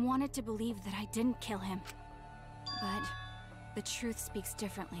 I wanted to believe that I didn't kill him. But the truth speaks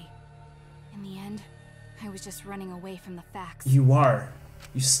differently. In the end, I was just running away from the facts. You are.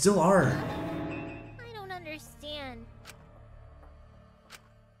 You still are. I don't understand.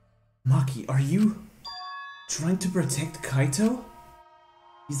 Maki, are you trying to protect Kaito?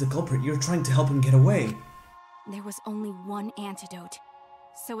 He's the culprit. You're trying to help him get away. There was only one antidote,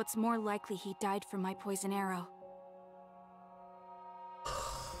 so it's more likely he died from my poison arrow.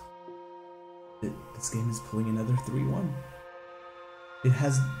 This game is pulling another 3-1. It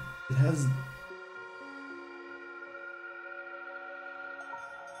has...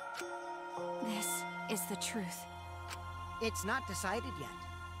 This is the truth? It's not decided yet.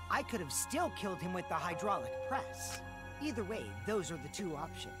 I could have still killed him with the hydraulic press. Either way, those are the two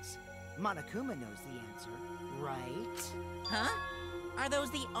options. Monokuma knows the answer, right? Huh? Are those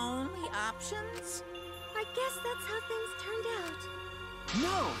the only options? I guess that's how things turned out.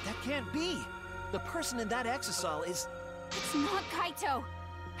 No, that can't be. The person in that exisal is... It's not Kaito!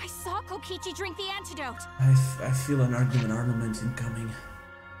 I saw Kokichi drink the antidote! I feel an argument armament incoming.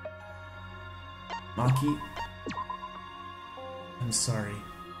 Maki, I'm sorry.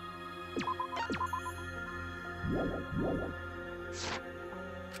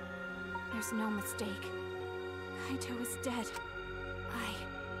 There's no mistake. Kaito is dead. I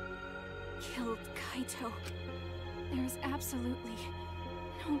killed Kaito. There's absolutely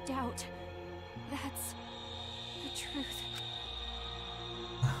no doubt. That's the truth.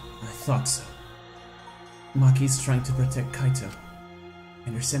 I thought so. Maki's trying to protect Kaito. I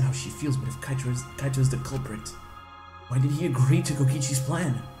understand how she feels, but if Kaito is the culprit, why did he agree to Kokichi's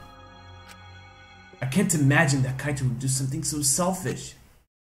plan? I can't imagine that Kaito would do something so selfish.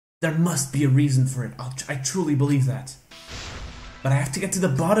 There must be a reason for it. I truly believe that. But I have to get to the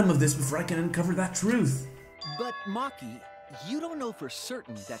bottom of this before I can uncover that truth. But Maki, you don't know for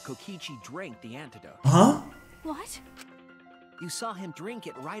certain that Kokichi drank the antidote. Huh? What? You saw him drink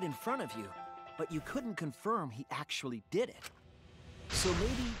it right in front of you, but you couldn't confirm he actually did it. So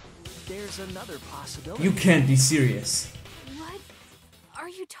maybe there's another possibility. You can't be serious. What are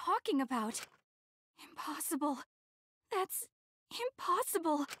you talking about? Impossible. That's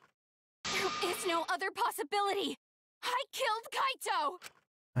impossible. There is no other possibility. I killed Kaito!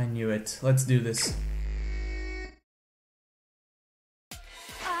 I knew it. Let's do this.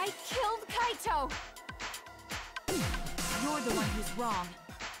 I killed Kaito! You're the one who's wrong.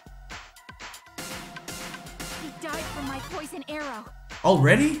 He died from my poison arrow.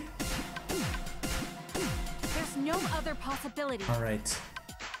 Already? There's no other possibility. Alright.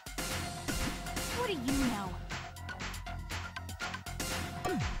 What do you know?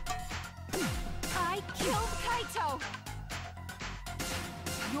 I killed Kaito!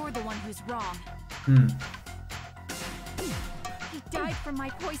 You're the one who's wrong. He died from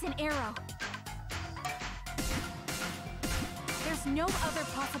my poison arrow. There's no other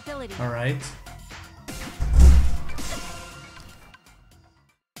possibility. Alright.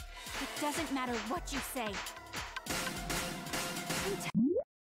 It doesn't matter what you say.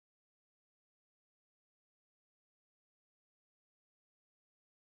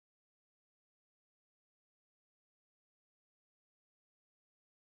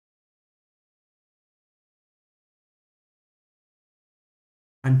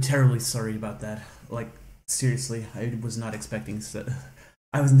 I'm terribly sorry about that. Like, seriously, I was not expecting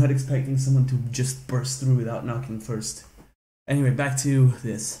someone to just burst through without knocking first. Anyway, back to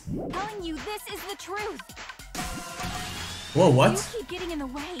this. Telling you this is the truth. Whoa, what? You keep getting in the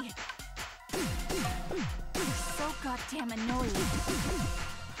way. You're so goddamn annoying.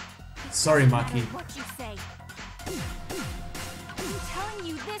 Sorry, Maki. What you say. I'm telling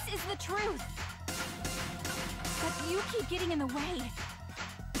you this is the truth. But you keep getting in the way.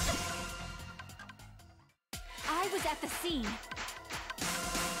 I was at the scene.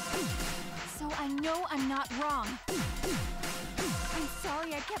 So I know I'm not wrong. I'm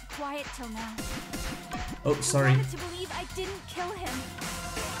sorry I kept quiet till now. Oh, sorry. I wanted to believe I didn't kill him.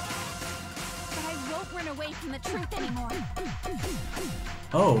 But I won't run away from the truth anymore.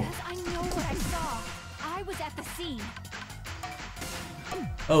 Oh. Because I know what I saw. I was at the scene.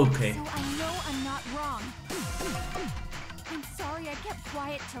 Okay. So I know I'm not wrong. I'm sorry I kept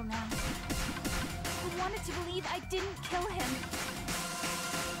quiet till now. I wanted to believe I didn't kill him.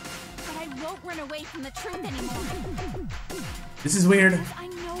 But I won't run away from the truth anymore. This is weird. Because I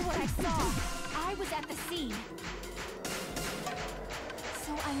know what I saw. I was at the scene.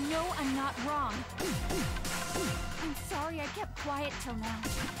 So I know I'm not wrong. I'm sorry I kept quiet till now.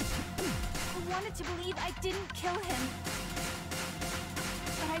 I wanted to believe I didn't kill him.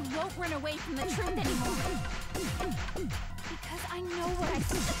 But I won't run away from the truth anymore. Because I know what I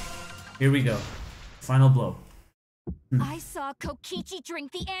saw. Here we go. Final blow. I saw Kokichi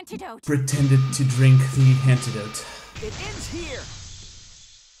drink the antidote. Pretended to drink the antidote. It ends here!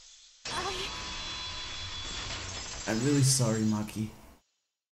 I'm really sorry, Maki.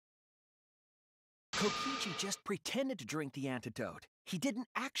 Kokichi just pretended to drink the antidote. He didn't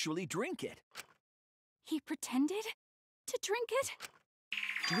actually drink it. He pretended to drink it?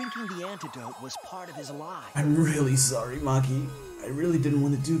 Drinking the antidote was part of his lie. I'm really sorry, Maki. I really didn't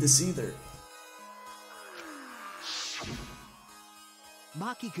want to do this either.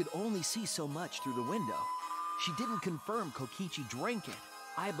 Maki could only see so much through the window. She didn't confirm Kokichi drank it.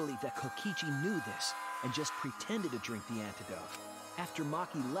 I believe that Kokichi knew this and just pretended to drink the antidote. After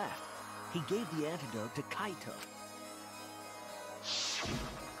Maki left, he gave the antidote to Kaito.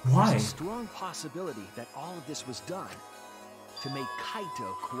 Why? There's a strong possibility that all of this was done to make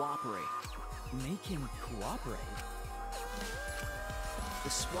Kaito cooperate. Make him cooperate? The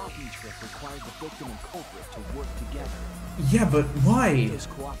swapping trick required the victim and culprit to work together. Yeah, but why? Kaito's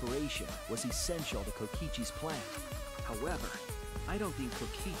cooperation was essential to Kokichi's plan. However, I don't think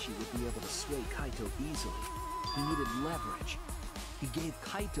Kokichi would be able to sway Kaito easily. He needed leverage. He gave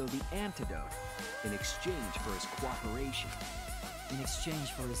Kaito the antidote in exchange for his cooperation. In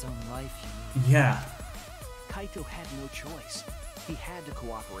exchange for his own life, you mean? Yeah. Kaito had no choice. He had to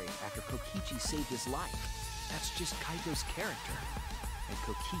cooperate after Kokichi saved his life. That's just Kaito's character. And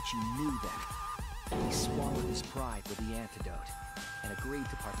Kokichi knew that. He swallowed his pride with the antidote and agreed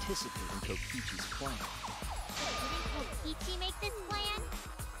to participate in Kokichi's plan. Didn't Kokichi make this plan?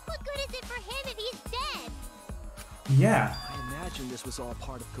 What good is it for him if he's dead? Yeah. I imagine this was all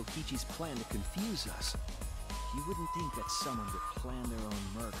part of Kokichi's plan to confuse us. You wouldn't think that someone would plan their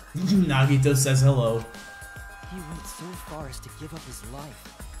own murder. Nagito says hello. He went so far as to give up his life,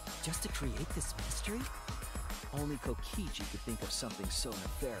 just to create this mystery? Only Kokichi could think of something so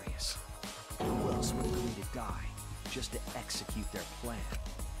nefarious. Who else would agree to die, just to execute their plan?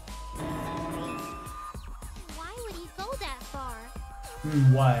 Why would he go that far?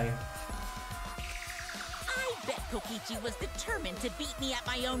 Why? I bet Kokichi was determined to beat me at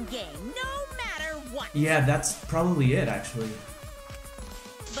my own game, no matter what. Yeah, that's probably it, actually.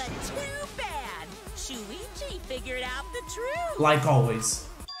 But too bad. Shuichi figured out the truth. Like always.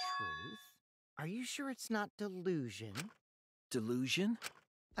 Truth? Are you sure it's not delusion? Delusion?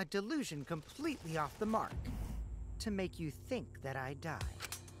 A delusion completely off the mark. To make you think that I died.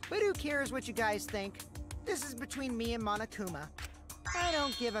 But who cares what you guys think? This is between me and Monokuma. I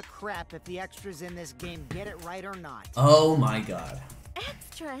don't give a crap if the extras in this game get it right or not. Oh my god.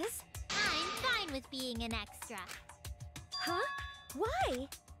 Extras? I'm fine with being an extra. Huh? Why?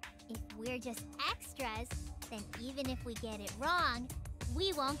 If we're just extras, then even if we get it wrong,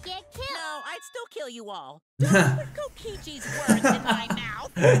 we won't get killed. No, I'd still kill you all. Don't put Kokichi's words in my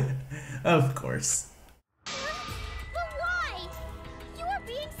mouth. Of course. But why? You are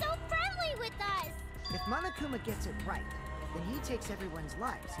being so friendly with us. If Monokuma gets it right, then he takes everyone's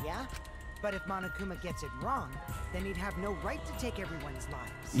lives, yeah? But if Monokuma gets it wrong, then he'd have no right to take everyone's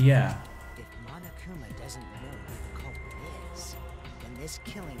lives. Yeah. If Monokuma doesn't know who the culprit is, then this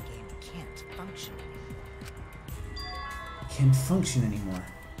killing game can't function. Can't function anymore.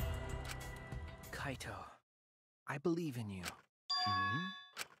 Kaito, I believe in you.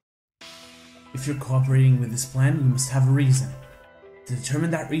 If you're cooperating with this plan, you must have a reason. To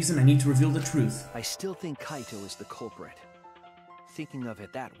determine that reason, I need to reveal the truth. I still think Kaito is the culprit. Thinking of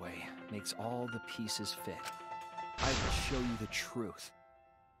it that way makes all the pieces fit. I will show you the truth.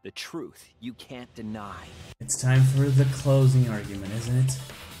 The truth you can't deny. It's time for the closing argument, isn't it?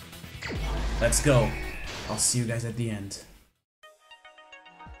 Let's go. I'll see you guys at the end.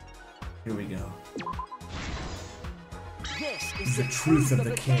 Here we go. This is The truth of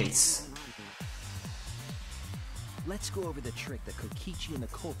the case. Let's go over the trick that Kokichi and the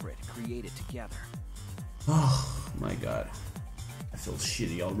culprit created together. Oh my god. I feel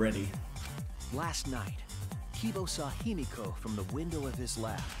shitty already. Last night, Kibo saw Himiko from the window of his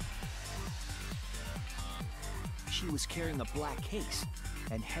lab. She was carrying a black case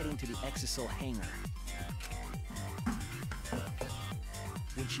and heading to the Exisal hangar.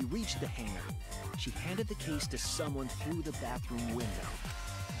 When she reached the hangar, she handed the case to someone through the bathroom window.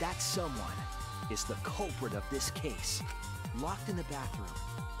 That someone is the culprit of this case. Locked in the bathroom,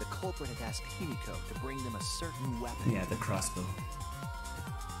 the culprit had asked Himiko to bring them a certain weapon. Yeah, the crossbow.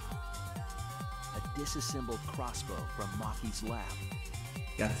 A disassembled crossbow from Maki's lab.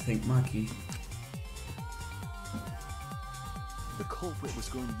 Gotta thank Maki. The culprit was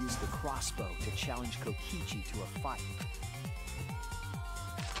going to use the crossbow to challenge Kokichi to a fight.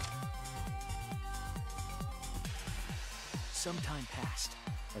 Some time passed,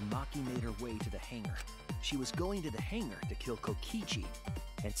 and Maki made her way to the hangar. She was going to the hangar to kill Kokichi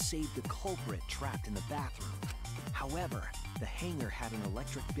and save the culprit trapped in the bathroom. However, the hangar had an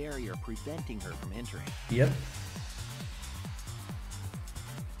electric barrier preventing her from entering. Yep.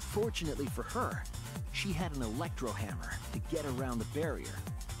 Fortunately for her, she had an electro hammer to get around the barrier,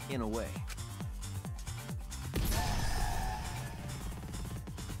 in a way.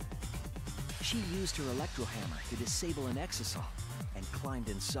 She used her electro hammer to disable an exisal and climbed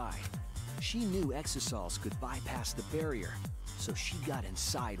inside. She knew exisals could bypass the barrier, so she got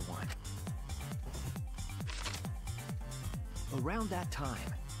inside one. Around that time,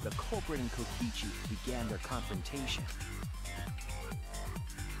 the culprit and Kokichi began their confrontation.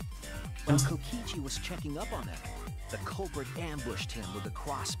 While Kokichi was checking up on them, the culprit ambushed him with a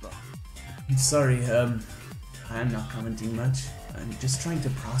crossbow. Sorry, I'm not commenting much. I'm just trying to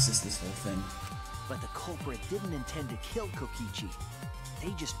process this whole thing. But the culprit didn't intend to kill Kokichi.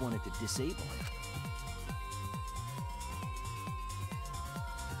 They just wanted to disable him.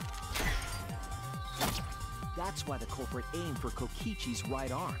 That's why the culprit aimed for Kokichi's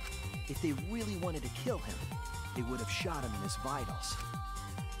right arm. If they really wanted to kill him, they would have shot him in his vitals.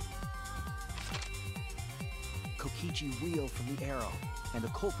 Kokichi reeled from the arrow, and the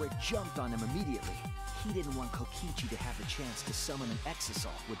culprit jumped on him immediately. He didn't want Kokichi to have the chance to summon an exasol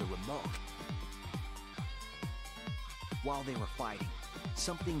with a remote. While they were fighting,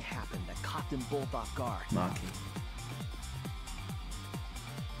 something happened that caught them both off guard. Maki.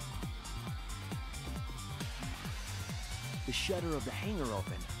 The shutter of the hangar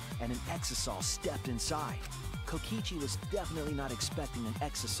opened, and an exasol stepped inside. Kokichi was definitely not expecting an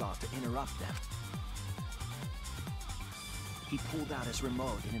exasol to interrupt them. He pulled out his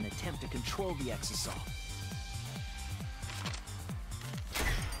remote in an attempt to control the exasol.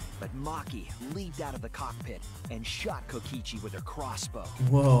 But Maki leaped out of the cockpit and shot Kokichi with her crossbow.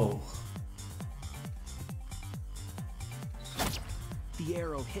 Whoa. The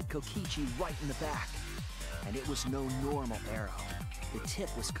arrow hit Kokichi right in the back, and it was no normal arrow. The tip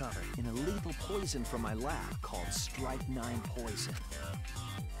was covered in a lethal poison from my lab called Strike 9 poison.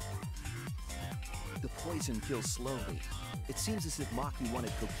 The poison kills slowly. It seems as if Maki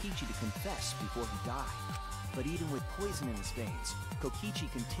wanted Kokichi to confess before he died. But even with poison in his veins,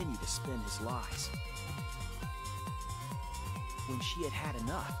 Kokichi continued to spin his lies. When she had had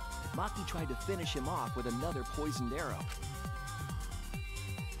enough, Maki tried to finish him off with another poisoned arrow.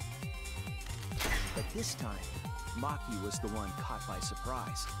 But this time, Maki was the one caught by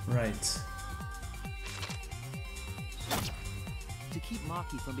surprise. Right. To keep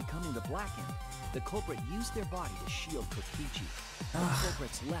Maki from becoming the Blackened, the culprit used their body to shield Kokichi. The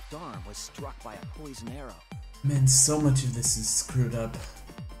culprit's left arm was struck by a poison arrow. Man, so much of this is screwed up.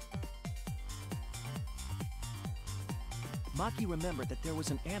 Maki remembered that there was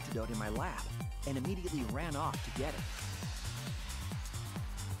an antidote in my lab, and immediately ran off to get it.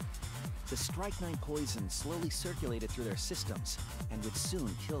 The Strike 9 poison slowly circulated through their systems, and would soon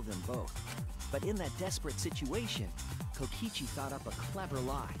kill them both. But in that desperate situation, Kokichi thought up a clever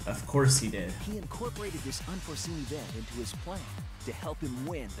lie. Of course he did. He incorporated this unforeseen event into his plan to help him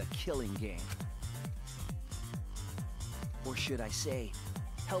win the killing game. Or should I say,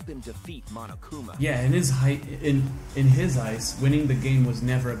 help him defeat Monokuma. Yeah, in his eyes, winning the game was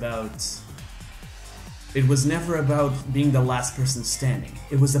never about... It was never about being the last person standing.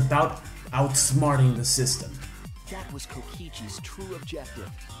 It was about outsmarting the system. That was Kokichi's true objective.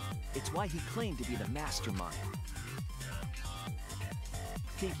 It's why he claimed to be the mastermind.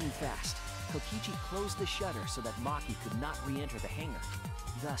 Thinking fast, Kokichi closed the shutter so that Maki could not re-enter the hangar.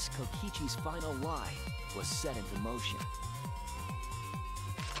 Thus, Kokichi's final lie was set into motion.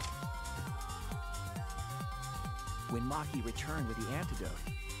 When Maki returned with the antidote,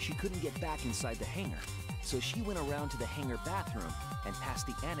 she couldn't get back inside the hangar, so she went around to the hangar bathroom and passed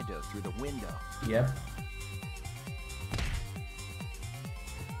the antidote through the window. Yep.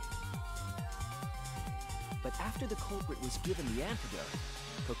 But after the culprit was given the antidote,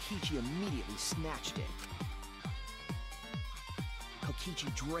 Kokichi immediately snatched it.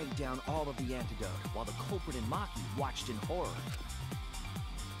 Kokichi drank down all of the antidote, while the culprit and Maki watched in horror.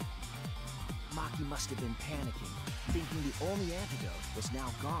 Maki must have been panicking, thinking the only antidote was now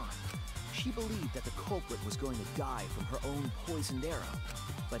gone. She believed that the culprit was going to die from her own poisoned arrow,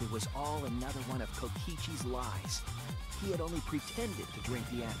 but it was all another one of Kokichi's lies. He had only pretended to drink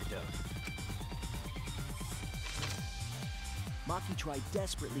the antidote. Maki tried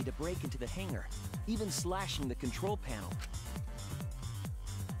desperately to break into the hangar, even slashing the control panel.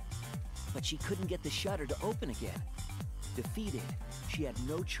 But she couldn't get the shutter to open again. Defeated, she had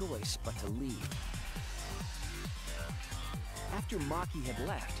no choice but to leave. After Maki had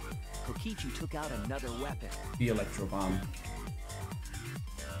left, Kokichi took out another weapon. The electro bomb.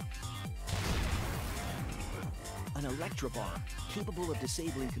 An electro bomb, capable of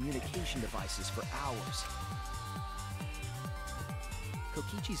disabling communication devices for hours.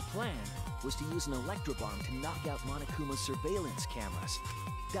 Kokichi's plan was to use an electro bomb to knock out Monokuma's surveillance cameras.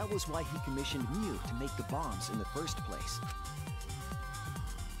 That was why he commissioned Mew to make the bombs in the first place.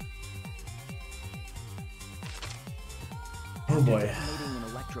 Oh boy. After detonating an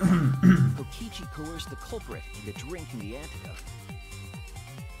electro bomb, Kokichi coerced the culprit into drinking the antidote.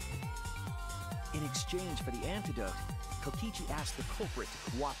 In In exchange for the antidote, Kokichi asked the culprit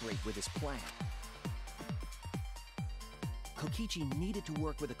to cooperate with his plan. Kokichi needed to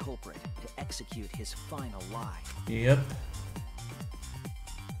work with the culprit to execute his final lie. Yep.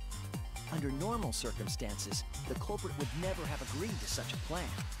 Under normal circumstances, the culprit would never have agreed to such a plan.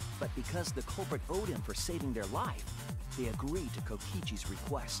 But because the culprit owed him for saving their life, they agreed to Kokichi's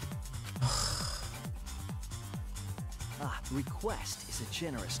request. Request is a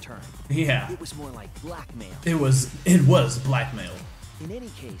generous term. Yeah. It was more like blackmail. It was blackmail. In any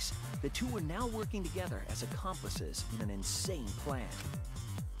case, the two were now working together as accomplices in an insane plan.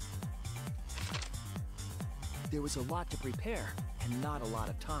 There was a lot to prepare and not a lot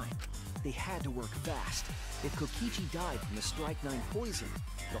of time. They had to work fast. If Kokichi died from the Strike 9 poison,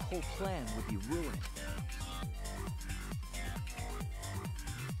 the whole plan would be ruined.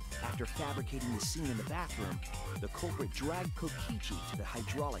 After fabricating the scene in the bathroom, the culprit dragged Kokichi to the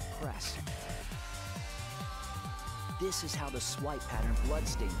hydraulic press. This is how the swipe pattern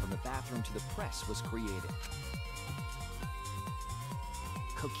bloodstain from the bathroom to the press was created.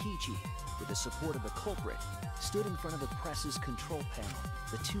 Kokichi, with the support of the culprit, stood in front of the press's control panel.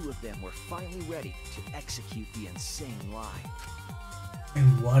 The two of them were finally ready to execute the insane lie.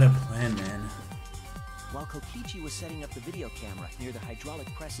 And what a plan, man. While Kokichi was setting up the video camera near the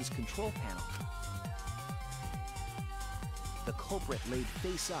hydraulic press's control panel, the culprit laid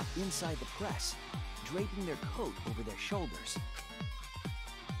face up inside the press, draping their coat over their shoulders.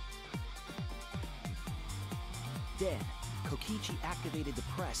 Then, Kokichi activated the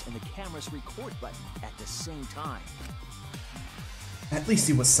press and the camera's record button at the same time. At least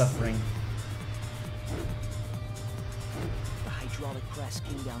he was suffering. The hydraulic press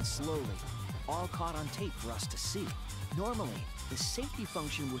came down slowly, all caught on tape for us to see. Normally, the safety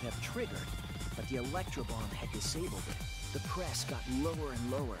function would have triggered, but the electrobomb had disabled it. The press got lower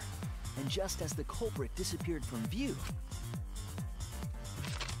and lower, and just as the culprit disappeared from view,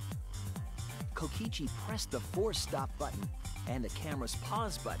 Kokichi pressed the force stop button and the camera's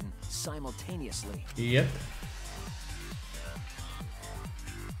pause button simultaneously. Yep.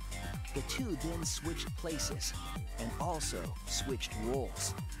 The two then switched places and also switched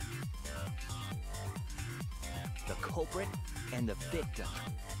roles. The culprit and the victim.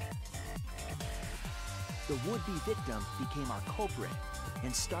 The would-be victim became our culprit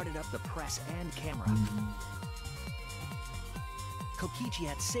and started up the press and camera. Kokichi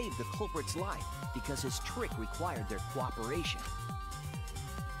had saved the culprit's life because his trick required their cooperation.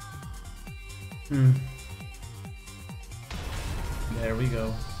 There we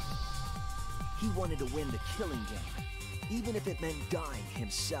go. He wanted to win the killing game, even if it meant dying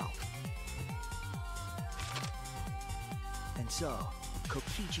himself. And so,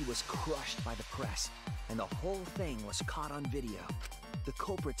 Kokichi was crushed by the press, and the whole thing was caught on video. The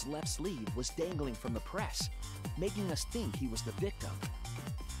culprit's left sleeve was dangling from the press, making us think he was the victim.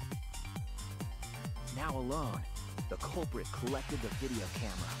 Now alone, the culprit collected the video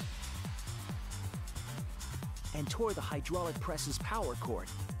camera and tore the hydraulic press's power cord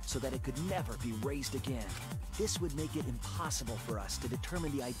so that it could never be raised again. This would make it impossible for us to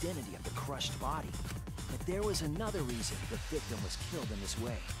determine the identity of the crushed body. But there was another reason the victim was killed in this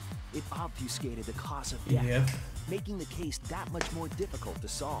way. It obfuscated the cause of death, making the case that much more difficult to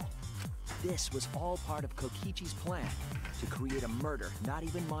solve. This was all part of Kokichi's plan to create a murder not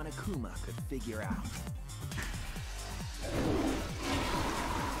even Monokuma could figure out.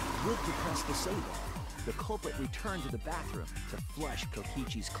 With the press disabled, the culprit returned to the bathroom to flush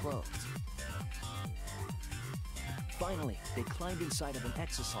Kokichi's clothes. Finally, they climbed inside of an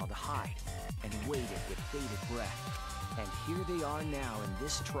exisal to hide and waited with bated breath. And here they are now in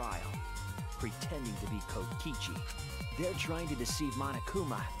this trial, pretending to be Kokichi. They're trying to deceive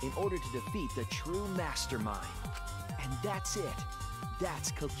Monokuma in order to defeat the true mastermind. And that's it.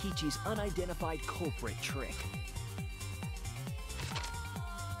 That's Kokichi's unidentified culprit trick.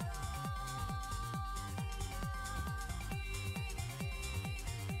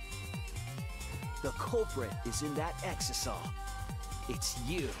 The culprit is in that exisal. It's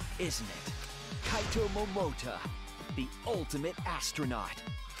you, isn't it? Kaito Momota, the ultimate astronaut.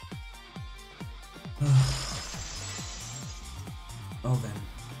 Well then.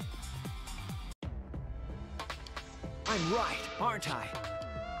 I'm right, aren't I?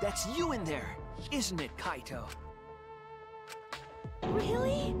 That's you in there, isn't it, Kaito?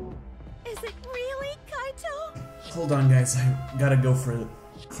 Really? Is it really Kaito? Hold on, guys. I gotta go for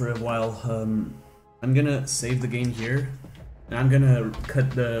a while. I'm gonna save the game here, and I'm gonna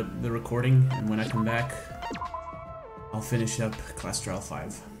cut the recording, and when I come back, I'll finish up Class Trial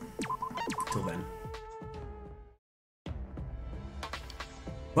 5. Till then.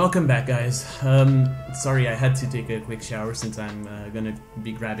 Welcome back, guys. Sorry I had to take a quick shower since I'm gonna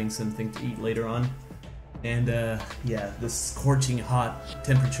be grabbing something to eat later on. And yeah, the scorching hot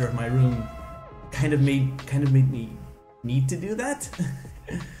temperature of my room kind of made me need to do that.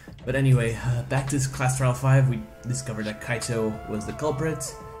 But anyway, back to Class Trial 5, we discovered that Kaito was the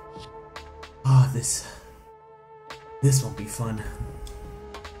culprit. Ah, this won't be fun.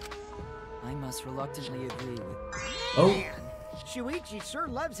 I must reluctantly agree with... Oh! Man, Shuichi sure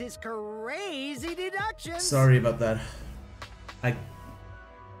loves his crazy deductions. Sorry about that.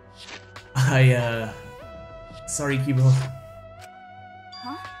 Sorry, Kibo.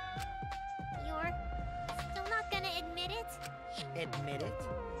 Huh? You're still not gonna admit it? Admit it,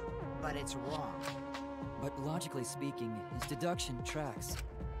 but it's wrong. But logically speaking, his deduction tracks.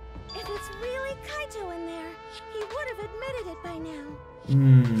 If it's really Kaito in there, he would have admitted it by now.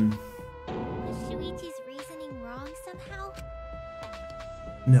 Was Shuichi's reasoning wrong somehow?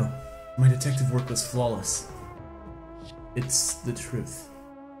 No, my detective work was flawless. It's the truth.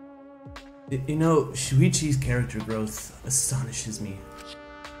 You know, Shuichi's character growth astonishes me.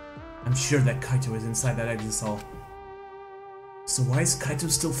 I'm sure that Kaito is inside that exisal. So why is Kaito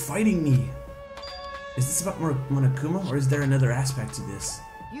still fighting me? Is this about Monokuma, or is there another aspect to this?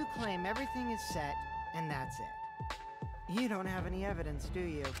 You claim everything is set, and that's it. You don't have any evidence, do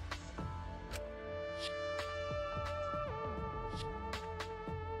you?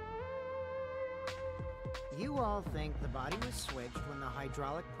 You all think the body was switched when the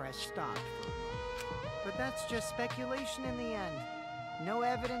hydraulic press stopped for a moment. But that's just speculation in the end. No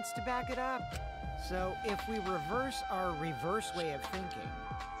evidence to back it up. So if we reverse our reverse way of thinking,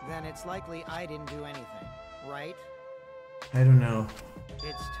 then it's likely I didn't do anything, right? I don't know.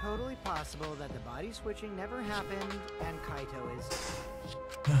 It's totally possible that the body switching never happened and Kaito is...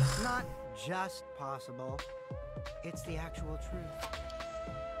 not just possible. It's the actual truth.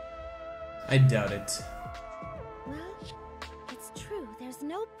 I doubt it. Well, it's true. There's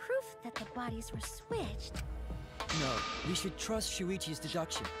no proof that the bodies were switched. No, we should trust Shuichi's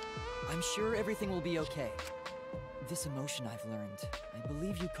deduction. I'm sure everything will be okay. This emotion I've learned, I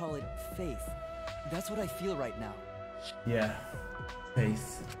believe you call it faith. That's what I feel right now. Yeah,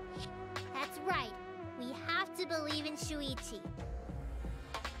 faith. That's right. We have to believe in Shuichi.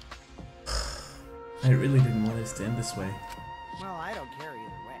 I really didn't want this to end this way. Well, I don't care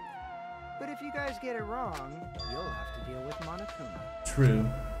either way. But if you guys get it wrong, you'll have to deal with Monokuma. True.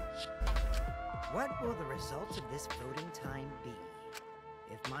 What will the results of this voting time be?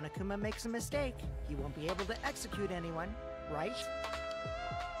 If Monokuma makes a mistake, he won't be able to execute anyone, right?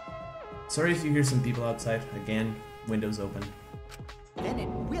 Sorry if you hear some people outside. Again, windows open. Then it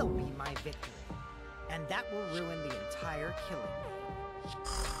will be my victory. And that will ruin the entire killing.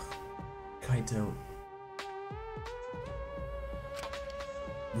 Kaito.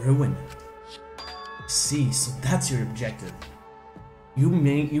 Ruin. See, so that's your objective. You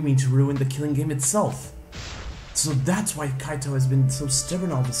mean to ruin the killing game itself. So that's why Kaito has been so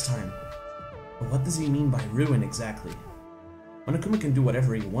stubborn all this time. But what does he mean by ruin exactly? Monokuma can do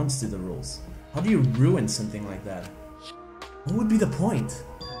whatever he wants to the rules. How do you ruin something like that? What would be the point?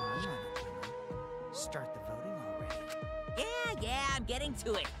 Come on, Monokuma. Start the voting already. Yeah, I'm getting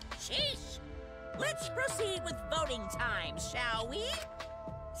to it. Sheesh! Let's proceed with voting time, shall we?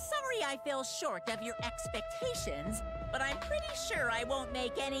 Sorry I fell short of your expectations, but I'm pretty sure I won't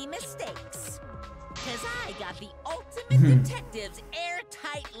make any mistakes. Cause I got the ultimate detective's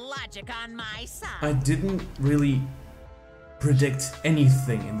airtight logic on my side. I didn't really predict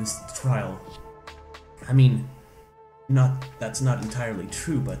anything in this trial. I mean, that's not entirely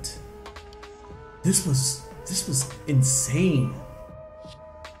true, but this was insane.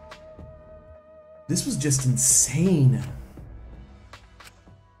 This was just insane.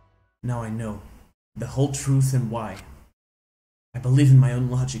 Now I know the whole truth and why. I believe in my own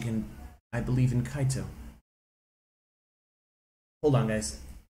logic and I believe in Kaito. Hold on, guys.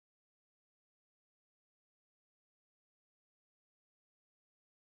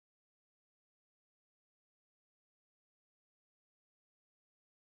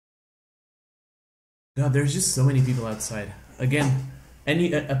 God, there's just so many people outside. Again,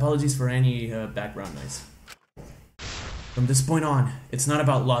 any apologies for any background noise. From this point on, it's not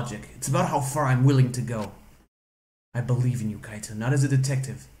about logic. It's about how far I'm willing to go. I believe in you, Kaito, not as a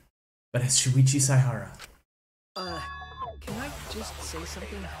detective, but as Shuichi Saihara. Can I just say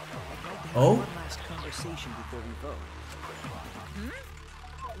something? I'd like to have Oh? one last conversation before we vote.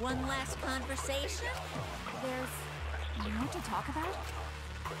 One last conversation? There's more to talk about?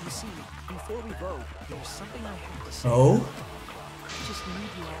 You see, before we vote, there's something I have to say. Oh? I just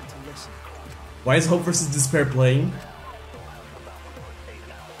need you all to listen. Why is Hope vs. Despair playing?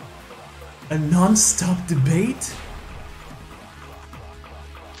 A non-stop debate?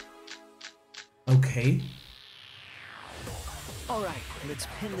 Okay. Alright, let's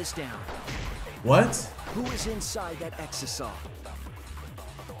pin this down. What? Who is inside that exisal?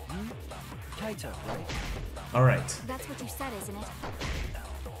 Kaito, right? Alright. That's what you said, isn't it?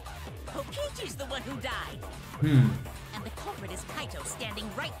 Kokichi's the one who died. And the culprit is Kaito standing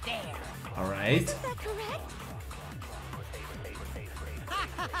right there. Alright. Is that correct?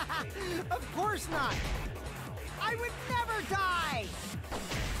 Of course not! I would never die!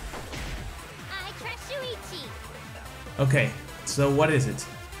 I trust Shuichi. Okay, so what is it?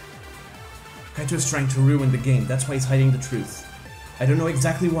 Kaito's trying to ruin the game, that's why he's hiding the truth. I don't know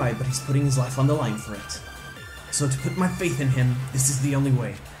exactly why, but he's putting his life on the line for it. So to put my faith in him, this is the only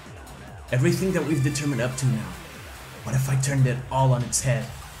way. Everything that we've determined up to now. What if I turned it all on its head?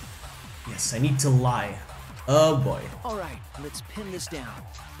 Yes, I need to lie. Oh boy. Alright, let's pin this down.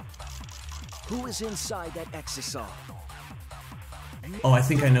 Who is inside that exisal? Oh, I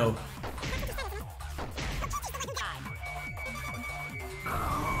think I know.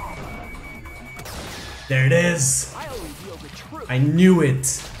 There it is! I'll reveal the truth. I knew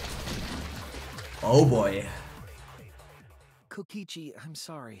it! Oh boy. Kokichi, I'm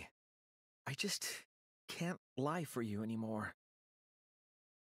sorry. I just can't lie for you anymore.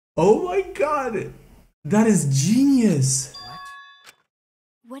 Oh my god! That is genius! What?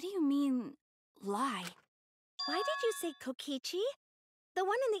 What do you mean, lie? Why did you say Kokichi? The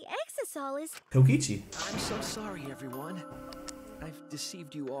one in the exisal is... Kokichi. I'm so sorry, everyone. I've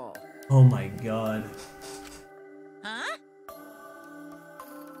deceived you all. Oh my god. Huh?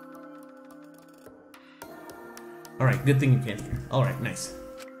 Alright, good thing you can't hear. Alright, nice.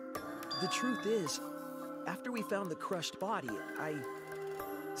 The truth is, after we found the crushed body, I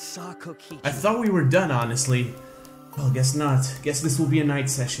saw Kokichi. I thought we were done, honestly. Well, guess not. Guess this will be a night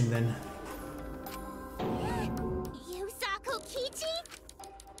session then. You saw Kokichi?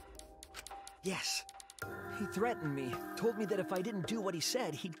 Yes. He threatened me, told me that if I didn't do what he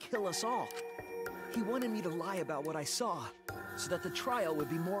said, he'd kill us all. He wanted me to lie about what I saw, so that the trial would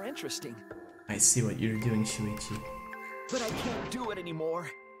be more interesting. I see what you're doing, Shuichi. But I can't do it anymore.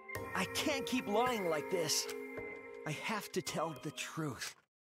 I can't keep lying like this. I have to tell the truth.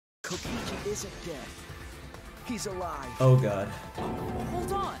 Kokichi isn't dead. He's alive. Oh god.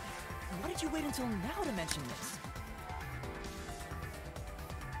 Hold on! Why did you wait until now to mention this?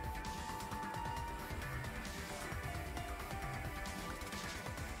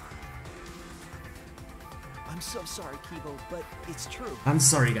 I'm so sorry, Kibo, but it's true. I'm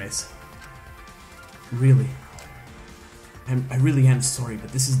sorry, guys. Really. I really am sorry,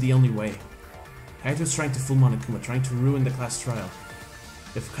 but this is the only way. Kaito's trying to fool Monokuma, trying to ruin the class trial.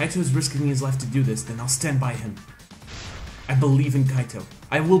 If Kaito is risking his life to do this, then I'll stand by him. I believe in Kaito.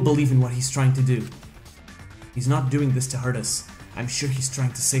 I will believe in what he's trying to do. He's not doing this to hurt us. I'm sure he's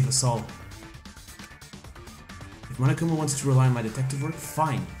trying to save us all. If Monokuma wants to rely on my detective work,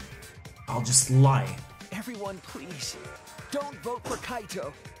 fine. I'll just lie. Everyone, please, don't vote for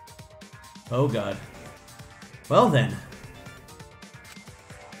Kaito. Oh god. Well then.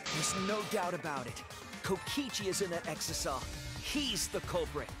 There's no doubt about it. Kokichi is in that exisal. He's the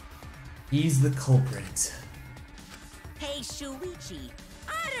culprit. He's the culprit. Hey, Shuichi,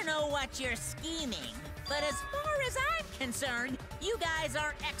 I don't know what you're scheming, but as far as I'm concerned, you guys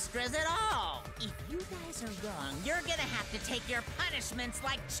aren't extras at all. If you guys are wrong, you're gonna have to take your punishments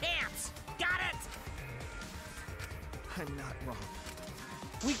like champs. Got it? I'm not wrong.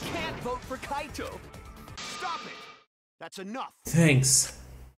 We can't vote for Kaito. Stop it! That's enough. Thanks.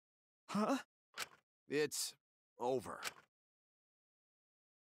 Huh? It's over.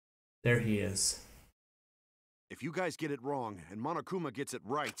 There he is. If you guys get it wrong and Monokuma gets it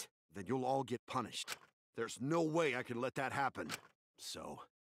right, then you'll all get punished. There's no way I can let that happen. So,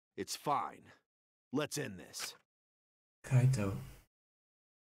 it's fine. Let's end this. Kaito.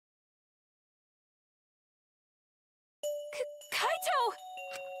 Kaito!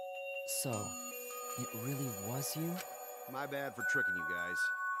 So, it really was you? My bad for tricking you guys.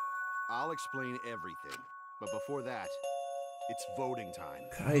 I'll explain everything. But before that, it's voting time.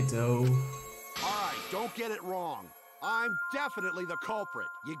 Kaito. Alright, don't get it wrong. I'm definitely the culprit.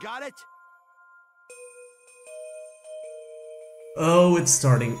 You got it? Oh, it's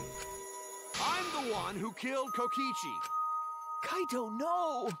starting. I'm the one who killed Kokichi. Kaito,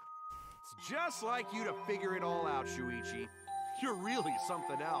 no! It's just like you to figure it all out, Shuichi. You're really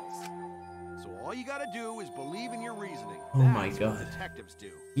something else. So all you gotta do is believe in your reasoning. Oh my That's god. what detectives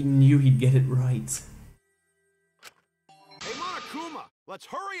do. He knew he'd get it right. Hey, Monokuma, let's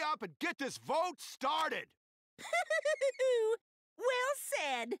hurry up and get this vote started. Well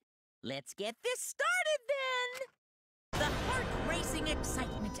said. Let's get this started then! The heart-racing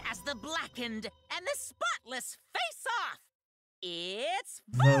excitement as the blackened and the spotless face off! It's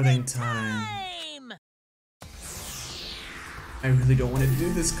Voting time! I really don't want to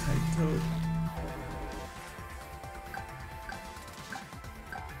do this, Kaito.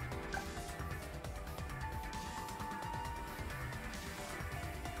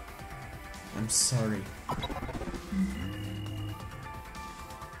 I'm sorry.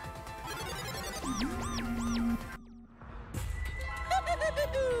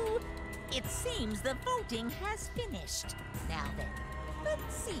 It seems the voting has finished. Now then,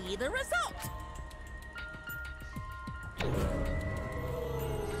 let's see the result.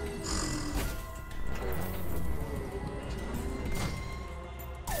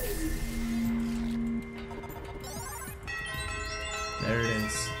 There it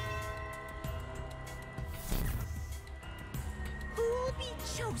is. Who'll be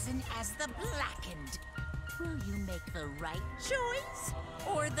chosen as the blackened? Will you make the right choice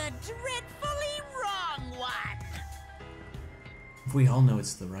or the dreadfully wrong one? We all know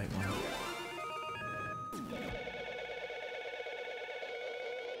it's the right one.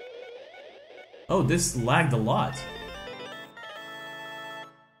 Oh, this lagged a lot.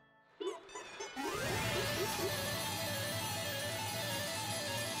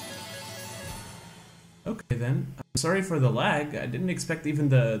 Okay then. I'm sorry for the lag. I didn't expect even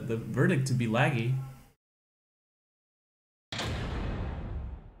the verdict to be laggy.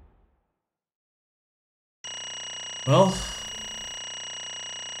 Well,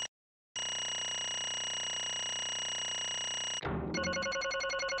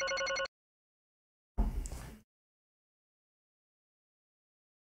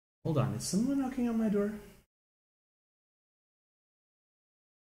 hold on, is someone knocking on my door?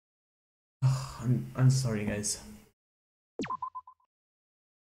 Oh, I'm sorry, guys.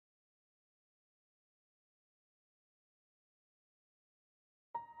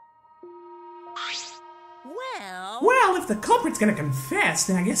 Well, if the culprit's gonna confess,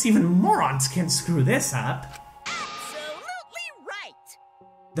 then I guess even morons can screw this up. Absolutely right!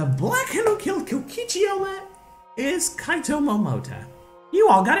 The blackened who killed Kokichi Ome is Kaito Momota. You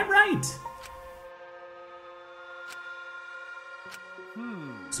all got it right.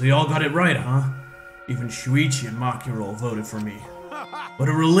 So you all got it right, huh? Even Shuichi and Makiro voted for me. What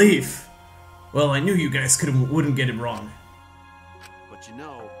a relief! Well, I knew you guys wouldn't get it wrong. But you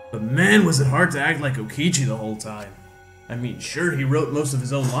know... But man, was it hard to act like Kokichi the whole time. I mean, sure, he wrote most of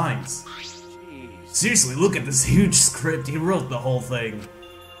his own lines. Jeez. Seriously, look at this huge script, he wrote the whole thing.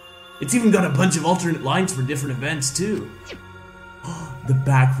 It's even got a bunch of alternate lines for different events, too. The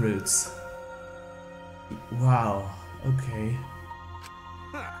back routes. Wow, okay.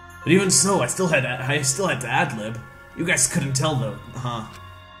 But even so, I still had to ad-lib. You guys couldn't tell though, huh?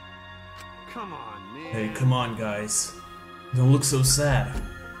 Come on, man. Hey, come on, guys. Don't look so sad.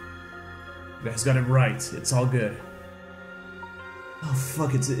 You guys got it right. It's all good. Oh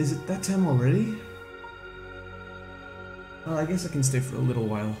fuck! Is it that time already? Well, I guess I can stay for a little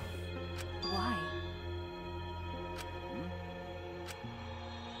while. Why?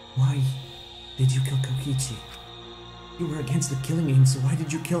 Why did you kill Kokichi? You were against the killing game, so why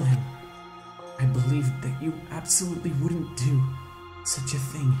did you kill him? I believed that you absolutely wouldn't do such a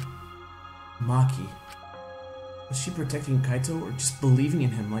thing. Maki. Was she protecting Kaito or just believing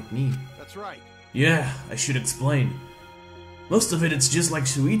in him like me? That's right. Yeah, I should explain. Most of it's just like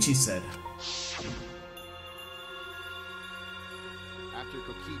Shuichi said. After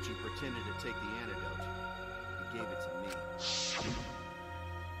Kokichi pretended to take the antidote, he gave it to me.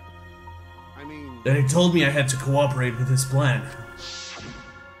 I mean... Then he told me I had to cooperate with his plan.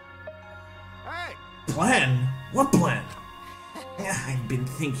 Hey! Plan? What plan? I've been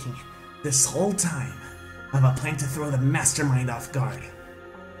thinking this whole time of a plan to throw the mastermind off guard.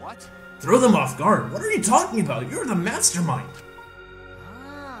 What? Throw them off guard? What are you talking about? You're the mastermind.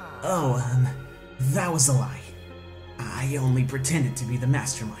 Oh, that was a lie. I only pretended to be the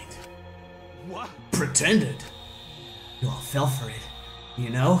mastermind. What? Pretended? You all fell for it, you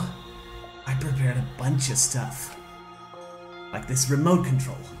know? I prepared a bunch of stuff. Like this remote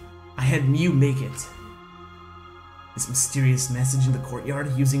control. I had Mew make it. This mysterious message in the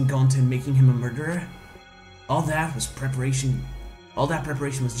courtyard using Gonta and making him a murderer. All that preparation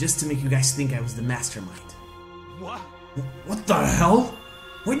was just to make you guys think I was the mastermind. What? What the hell?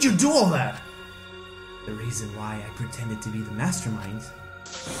 Why'd you do all that? The reason why I pretended to be the mastermind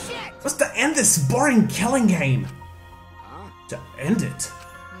was to end this boring killing game. Huh? To end it?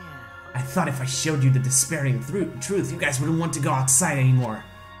 I thought if I showed you the despairing truth, you guys wouldn't want to go outside anymore.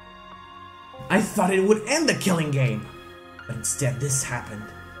 I thought it would end the killing game. But instead this happened.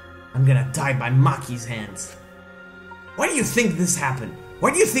 I'm gonna die by Maki's hands. Why do you think this happened?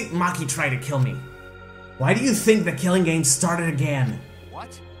 Why do you think Maki tried to kill me? Why do you think the killing game started again?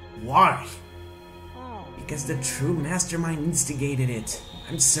 What? Why? Because the true mastermind instigated it.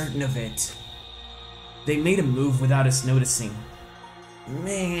 I'm certain of it. They made a move without us noticing.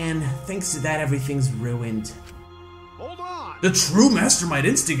 Man, thanks to that everything's ruined. Hold on! The true mastermind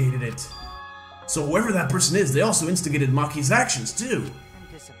instigated it. So whoever that person is, they also instigated Maki's actions too. I'm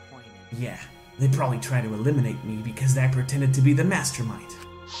disappointed. Yeah, they probably tried to eliminate me because I pretended to be the mastermind.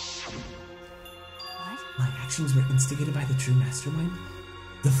 What? My actions were instigated by the true mastermind?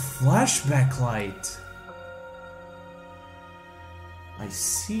 The flashback light. I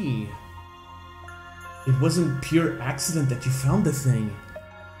see. It wasn't pure accident that you found the thing.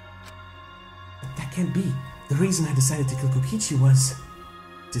 But that can't be. The reason I decided to kill Kokichi was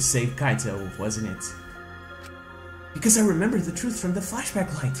to save Kaito, wasn't it? Because I remembered the truth from the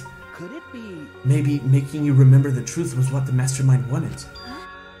flashback light. Could it be... Maybe making you remember the truth was what the mastermind wanted. Huh?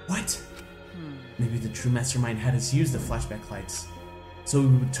 What? Maybe the true mastermind had us use the flashback lights, so we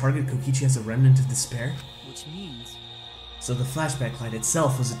would target Kokichi as a remnant of despair? Which means... So the flashback light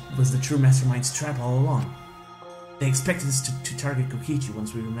itself was the true mastermind's trap all along. They expected us to target Kokichi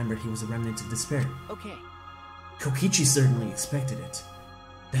once we remembered he was a remnant of despair. Okay. Kokichi certainly expected it.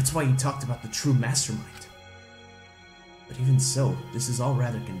 That's why he talked about the true mastermind. But even so, this is all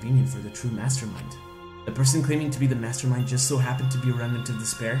rather convenient for the true mastermind. The person claiming to be the mastermind just so happened to be a remnant of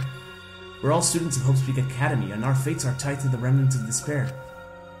despair. We're all students of Hope's Peak Academy, and our fates are tied to the remnants of despair.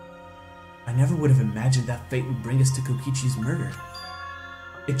 I never would have imagined that fate would bring us to Kokichi's murder.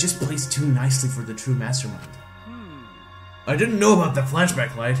 It just plays too nicely for the true mastermind. I didn't know about the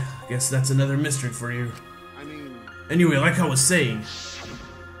flashback light. Guess that's another mystery for you. I mean, Anyway, like I was saying,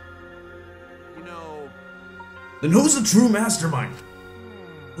 you know... then who's the true mastermind?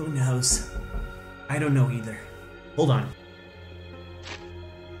 Who knows? I don't know either. Hold on.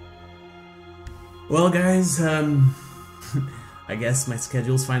 Well, guys, I guess my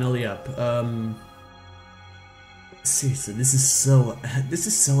schedule's finally up. Seriously, this is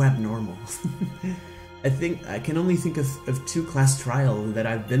so abnormal. I think I can only think of 2 class trials that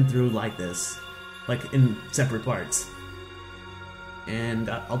I've been through like this, like in separate parts. And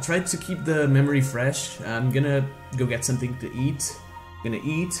I'll try to keep the memory fresh. I'm gonna go get something to eat. Gonna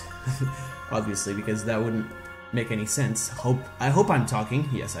eat, obviously, because that wouldn't make any sense. I hope I'm talking.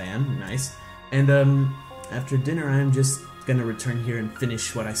 Yes, I am. Nice. And after dinner, I'm just gonna return here and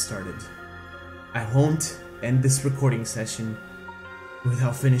finish what I started. I won't end this recording session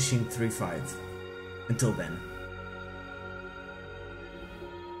without finishing 3-5. Until then.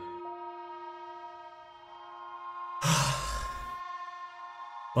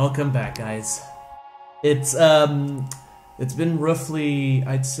 Welcome back, guys. It's been roughly,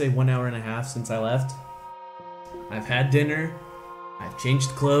 I'd say, 1 hour and a half since I left. I've had dinner, I've changed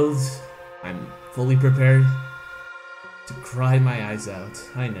clothes, I'm fully prepared to cry my eyes out.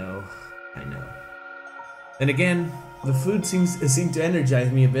 I know. Then again, the food seemed to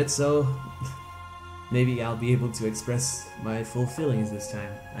energize me a bit, so maybe I'll be able to express my full feelings this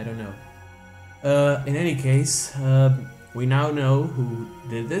time. I don't know. In any case, we now know who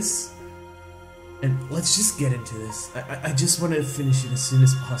did this, and let's just get into this. I just want to finish it as soon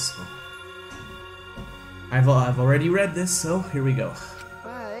as possible. I've already read this, so here we go.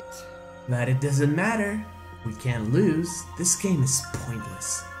 But it doesn't matter. We can't lose. This game is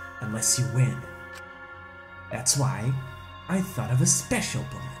pointless unless you win. That's why I thought of a special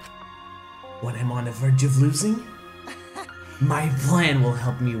plan. When I'm on the verge of losing, my plan will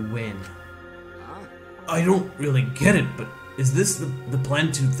help me win. I don't really get it, but is this the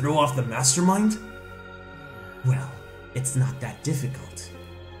plan to throw off the mastermind? Well, it's not that difficult.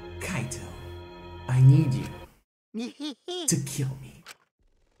 Kaito, I need you to kill me.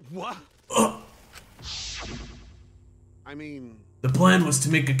 What? I mean... The plan was to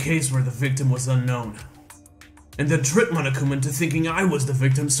make a case where the victim was unknown, and then trick Monokuma into thinking I was the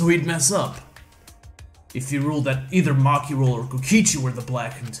victim so he'd mess up. If he ruled that either Makiro or Kokichi were the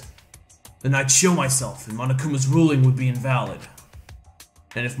blackened, then I'd show myself and Monokuma's ruling would be invalid.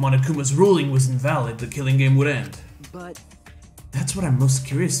 And if Monokuma's ruling was invalid, the killing game would end. But... That's what I'm most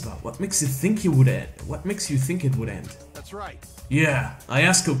curious about. What makes you think it would end? What makes you think it would end? That's right. Yeah, I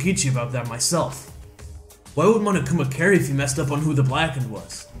asked Kokichi about that myself. Why would Monokuma care if he messed up on who the blackened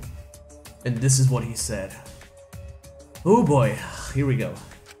was? And this is what he said. Oh boy, here we go.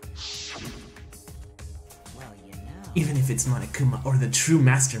 Well, you know... Even if it's Monokuma or the true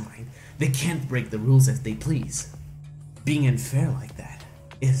mastermind, they can't break the rules as they please. Being unfair like that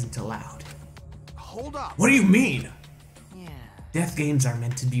isn't allowed. Hold up. What do you mean? Yeah, Death games are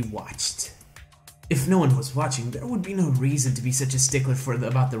meant to be watched. If no one was watching, there would be no reason to be such a stickler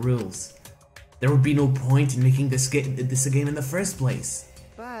about the rules. There would be no point in making this a game in the first place.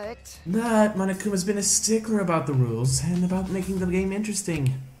 But Monokuma's been a stickler about the rules and about making the game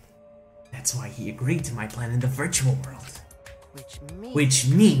interesting. That's why he agreed to my plan in the virtual world. Which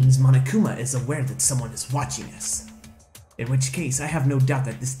means Monokuma is aware that someone is watching us. In which case, I have no doubt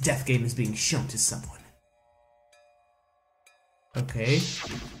that this death game is being shown to someone. Okay.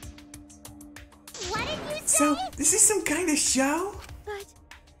 What did you say? So, this is some kind of show?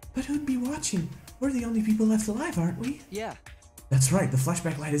 But who'd be watching? We're the only people left alive, aren't we? Yeah. That's right, the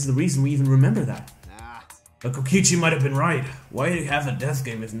flashback light is the reason we even remember that. But Kokichi might have been right. Why have a death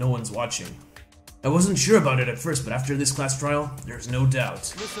game if no one's watching? I wasn't sure about it at first, but after this class trial, there's no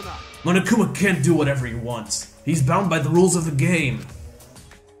doubt. Listen up. Monokuma can't do whatever he wants. He's bound by the rules of the game.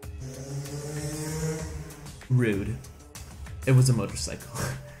 Rude. It was a motorcycle.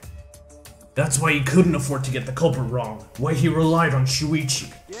 That's why he couldn't afford to get the culprit wrong. Why he relied on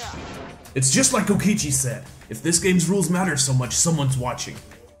Shuichi. Yeah. It's just like Kokichi said. If this game's rules matter so much, someone's watching.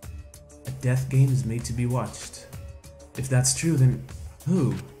 A death game is made to be watched. If that's true, then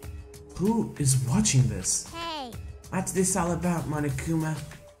who? Who is watching this? Hey. What's this all about, Monokuma?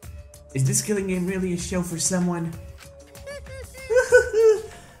 Is this killing game really a show for someone?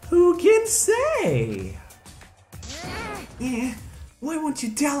 Who can say? Yeah, why won't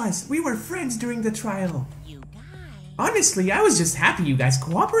you tell us? We were friends during the trial. You guys. Honestly, I was just happy you guys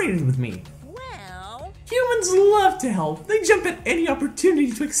cooperated with me. Well, Humans love to help. They jump at any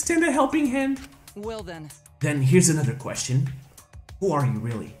opportunity to extend a helping hand. Well then. Then here's another question. Who are you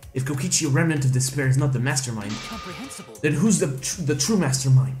really? If Kokichi, a remnant of despair, is not the mastermind, Incomprehensible. then who's the true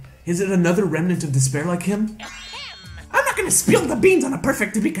mastermind? Is it another remnant of despair like him? I'm not gonna spill the beans on a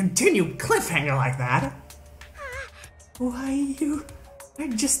perfect to be continued cliffhanger like that. Why, you are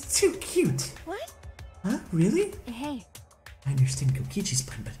just too cute. What? Huh? Really? Hey, I understand Kokichi's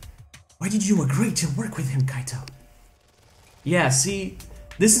plan, but why did you agree to work with him, Kaito? Yeah, see,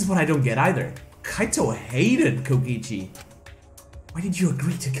 this is what I don't get either. Kaito hated Kokichi. Why did you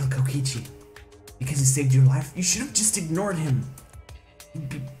agree to kill Kokichi? Because he saved your life? You should have just ignored him. He'd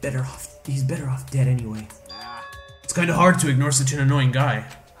be better off. He's better off dead anyway. It's kind of hard to ignore such an annoying guy.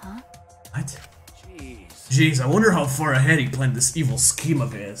 Huh? What? Jeez. Jeez, I wonder how far ahead he planned this evil scheme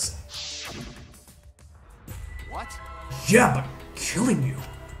of his. What? Yeah, but killing you?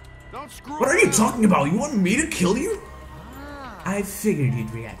 Don't screw What are you around. talking about? You want me to kill you? I figured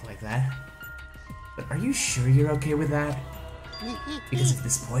you'd react like that. But are you sure you're okay with that? Because if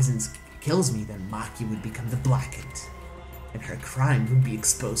this poison kills me, then Maki would become the Blackened. And her crime would be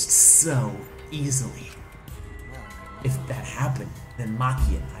exposed so easily. If that happened, then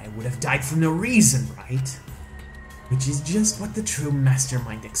Maki and I would have died for no reason, right? Which is just what the true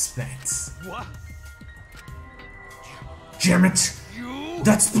mastermind expects. What? Damn it! You?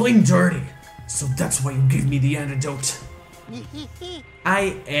 That's plain dirty! So that's why you gave me the antidote.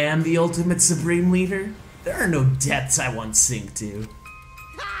 I am the ultimate supreme leader. There are no depths I won't sink to.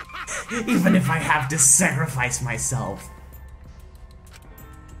 Even if I have to sacrifice myself.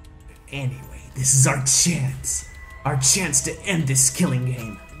 Anyway, this is our chance. Our chance to end this killing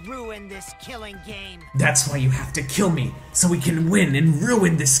game. Ruin this killing game. That's why you have to kill me, so we can win and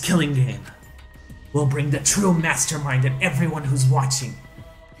ruin this killing game. We'll bring the true mastermind and everyone who's watching.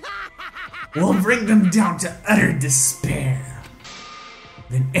 We'll bring them down to utter despair.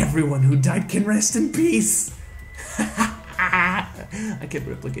 Then everyone who died can rest in peace. I can't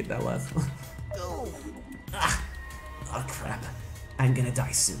replicate that laugh. Oh crap. I'm gonna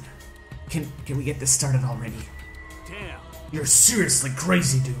die soon. Can we get this started already? Damn. You're seriously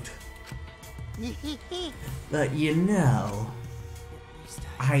crazy, dude. But you know,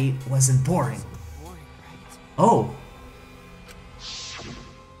 I wasn't boring. Oh,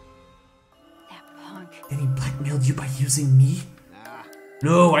 that punk. and he blackmailed you by using me?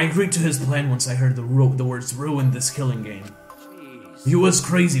 No, I agreed to his plan once I heard the words ruin this killing game. Jeez. He was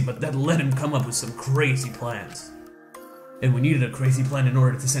crazy, but that let him come up with some crazy plans. And we needed a crazy plan in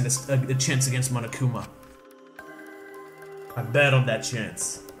order to send us a chance against Monokuma. I bet on that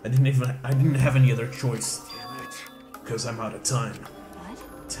chance. I didn't have any other choice. Damn it. Because I'm out of time.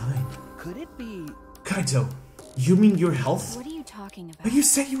 What? Time? Could it be... Kaito, you mean your health? What are you talking about? But you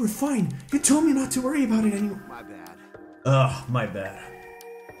said you were fine. You told me not to worry about it anymore. My bad. Ugh, my bad.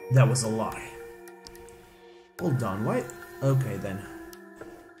 That was a lie. Hold on, what? Okay then.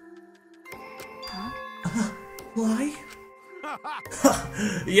 Huh? Lie?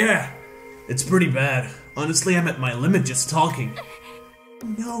 Yeah, it's pretty bad. Honestly, I'm at my limit just talking.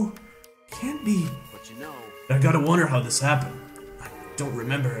 No, can't be. But you know, I gotta wonder how this happened. don't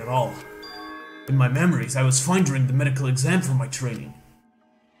remember at all. In my memories, I was fine during the medical exam for my training.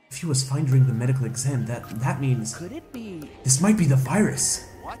 If he was fine during the medical exam, that means... Could it be... This might be the virus.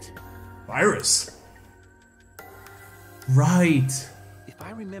 What? Virus? Right. If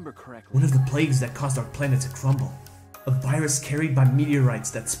I remember correctly... One of the plagues that caused our planet to crumble. A virus carried by meteorites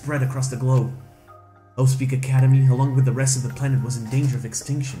that spread across the globe. Ospeak Academy, along with the rest of the planet, was in danger of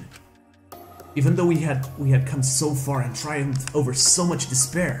extinction. Even though we had come so far and triumphed over so much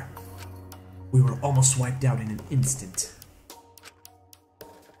despair, we were almost wiped out in an instant.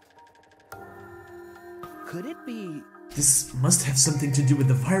 Could it be... This must have something to do with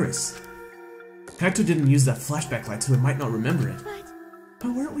the virus. Kaito didn't use that flashback light, so he might not remember it.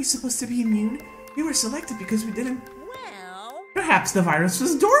 But weren't we supposed to be immune? We were selected because we didn't... Well... Perhaps the virus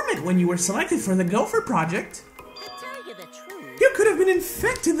was dormant when you were selected for the Gopher Project. To tell you the truth... You could have been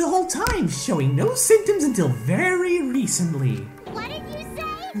infected the whole time, showing no symptoms until very recently. What did you say?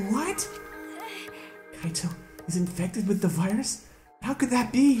 What? Kaito is infected with the virus? How could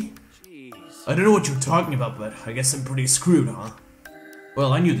that be? Jeez. I don't know what you're talking about, but I guess I'm pretty screwed, huh?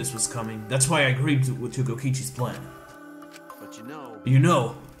 Well, I knew this was coming. That's why I agreed to Kokichi's plan. But you know... You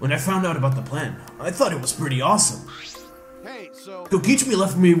know, when I found out about the plan, I thought it was pretty awesome. Hey, so... Kokichi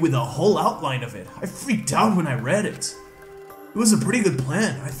left me with a whole outline of it. I freaked out when I read it. It was a pretty good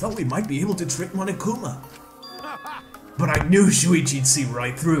plan. I thought we might be able to trick Monokuma. But I knew Shuichi'd see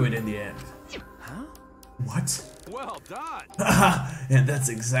right through it in the end. Huh? What? Well done! Haha, and that's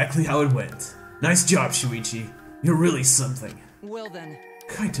exactly how it went. Nice job, Shuichi. You're really something. Well then,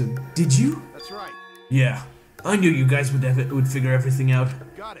 Kaito, did you? That's right. Yeah, I knew you guys would figure everything out.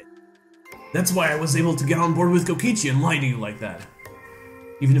 Got it. That's why I was able to get on board with Kokichi and lie to you like that.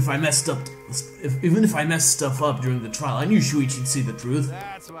 Even if I messed stuff up during the trial, I knew Shuichi'd see the truth.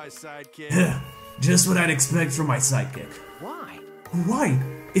 That's my sidekick. Just what I'd expect from my sidekick. Why? Why?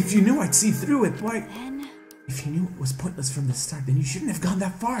 If you knew I'd see through it, why? Then... If you knew it was pointless from the start, then you shouldn't have gone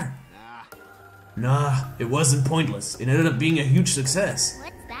that far. Nah. Nah, it wasn't pointless. It ended up being a huge success.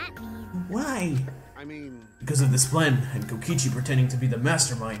 What's that mean? Why? I mean... Because of this plan, and Kokichi pretending to be the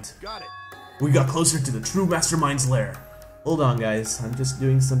mastermind. Got it. We got closer to the true mastermind's lair. Hold on, guys. I'm just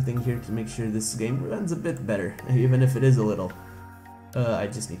doing something here to make sure this game runs a bit better, even if it is a little. I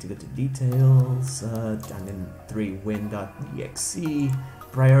just need to go to details, Dangan3win.exe,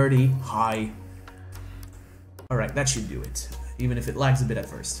 priority, high. Alright, that should do it, even if it lags a bit at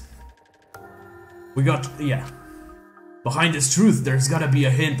first. We got, yeah. Behind this truth, there's gotta be a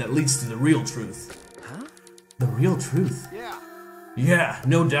hint that leads to the real truth. Huh? The real truth? Yeah. Yeah,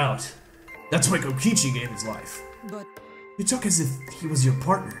 no doubt. That's why Kokichi gave his life. but You talk as if he was your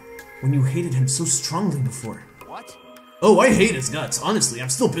partner, when you hated him so strongly before. What? Oh, I hate his guts. Honestly, I'm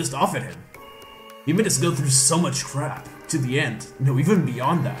still pissed off at him. He made us go through so much crap, to the end. No, even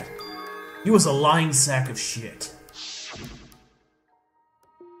beyond that. He was a lying sack of shit.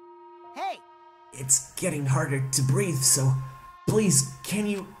 Hey, It's getting harder to breathe, so please, can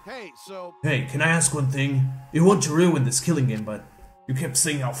you... Hey, so... Hey, can I ask one thing? You want to ruin this killing game, but you kept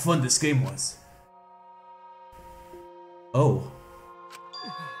saying how fun this game was. Oh.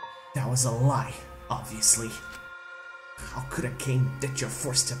 That was a lie, obviously. How could a game that you're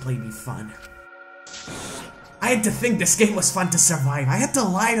forced to play be fun? I had to think this game was fun to survive. I had to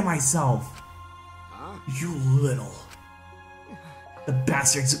lie to myself. Huh? You little... The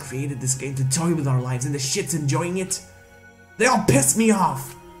bastards who created this game to toy with our lives and the shit's enjoying it. They all pissed me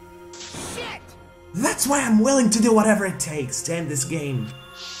off. shit! That's why I'm willing to do whatever it takes to end this game.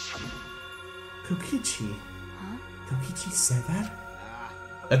 Kokichi? Huh? Kokichi said that?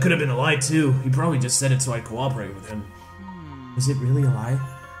 That could have been a lie too. He probably just said it so I'd cooperate with him. Was it really a lie?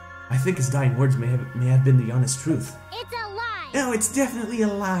 I think his dying words may have been the honest truth. It's a lie! No, it's definitely a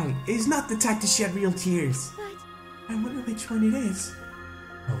lie. He's not the type to shed real tears. But I wonder which one it is.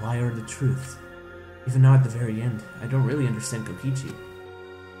 A lie or the truth? Even now at the very end, I don't really understand Kokichi.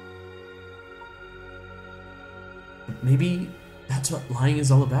 But maybe that's what lying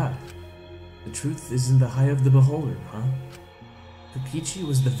is all about. The truth is in the eye of the beholder, huh? Kokichi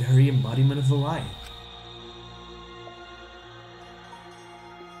was the very embodiment of the lie.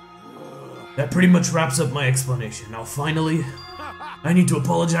 That pretty much wraps up my explanation. Now finally, I need to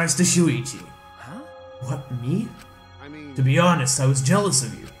apologize to Shuichi. Huh? What, me? I mean... To be honest, I was jealous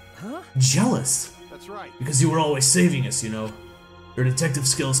of you. Huh? Jealous? That's right. Because you were always saving us, you know. Your detective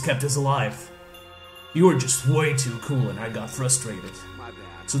skills kept us alive. You were just way too cool and I got frustrated. My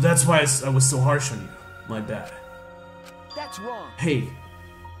bad. So that's why I was so harsh on you. My bad. That's wrong. Hey.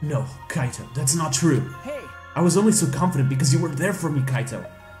 No, Kaito, that's not true. Hey, I was only so confident because you were there for me, Kaito.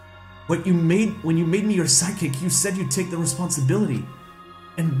 When you made me your sidekick, you said you'd take the responsibility.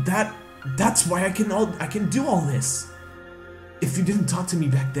 And that's why I can do all this. If you didn't talk to me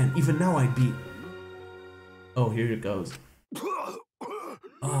back then, even now I'd be... Oh, here it goes.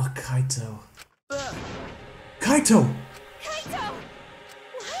 Oh, Kaito. Kaito! Kaito!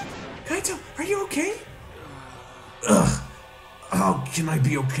 What? Kaito, are you okay? Ugh. How can I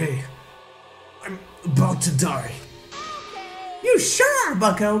be okay? I'm about to die. You sure are,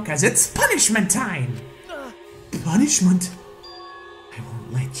 Bucko, because it's punishment time. Punishment? I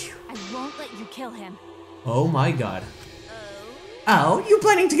won't let you. I won't let you kill him. Oh my god. Oh, you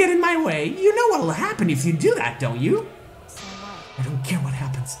planning to get in my way? You know what'll happen if you do that, don't you? So what? I don't care what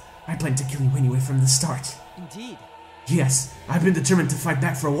happens. I plan to kill you anyway from the start. Indeed. Yes, I've been determined to fight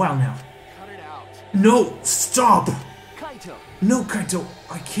back for a while now. Cut it out. No, stop! Kaito, No, Kaito,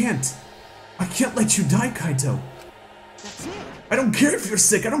 I can't. I can't let you die, Kaito. that's it. I don't care if you're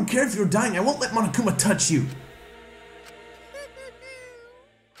sick, I don't care if you're dying, I won't let Monokuma touch you.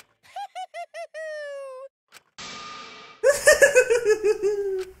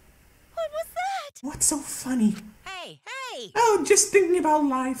 What was that? What's so funny? Hey! Oh, just thinking about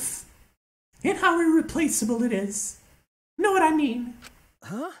life. And how irreplaceable it is. Know what I mean?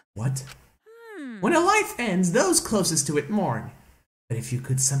 Huh? What? When a life ends, those closest to it mourn. But if you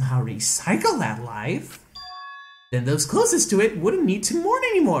could somehow recycle that life, then those closest to it wouldn't need to mourn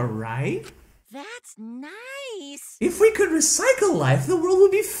anymore, right? That's nice. If we could recycle life, the world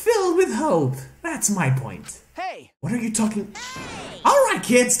would be filled with hope. That's my point. Hey! What are you talking? Alright,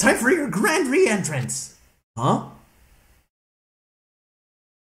 kids, time for your grand re-entrance. Huh?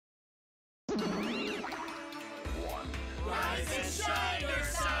 Rise and shine, your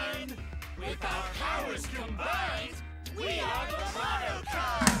son. With our powers combined, we are the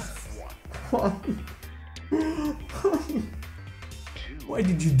Monocubs. Why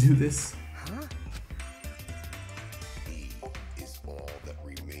did you do this? Huh? Is all that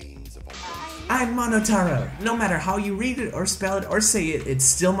remains of a I'm Monotaro. No matter how you read it or spell it or say it, it's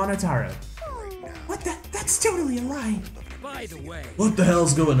still Monotaro. What the? That's totally a lie. By the way, What the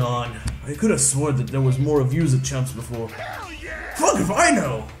hell's going on? I could have sworn that there was more of you as chumps before. Fuck if I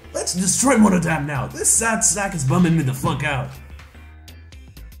know! Let's destroy Monodam now. This sad sack is bumming me the fuck out.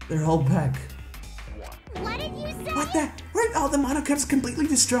 They're all back. What did you say? What the? Weren't all the Monocubs completely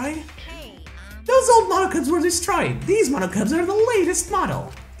destroyed? Those old Monocubs were destroyed. These Monocubs are the latest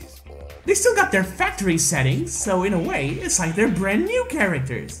model. They still got their factory settings, so in a way, it's like they're brand new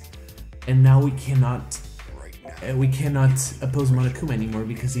characters. And now we cannot oppose Monokuma anymore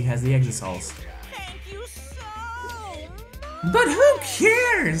because he has the Exosols. Thank you so But who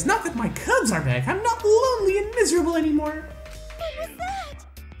cares? Not that my cubs are back. I'm not lonely and miserable anymore. What was that?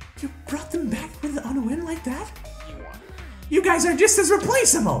 You brought them back with on a win like that? You guys are just as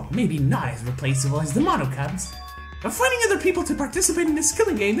replaceable. Maybe not as replaceable as the Monocubs. But finding other people to participate in this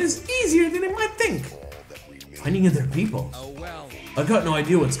killing game is easier than you might think. Finding other people? oh well. I got no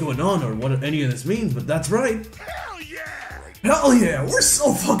idea what's going on or what any of this means, but that's right. Hell yeah! Hell yeah! We're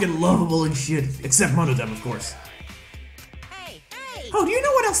so fucking lovable and shit. Except Monodam, of course. Hey! Oh, do you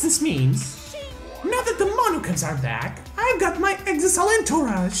know what else this means? Now that the Monocubs are back, I've got my Exosol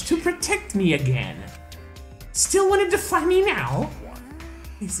entourage to protect me again. Still wanted to find me now?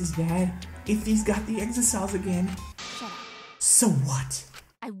 This is bad. If he's got the Exosols again. Shut up. So what?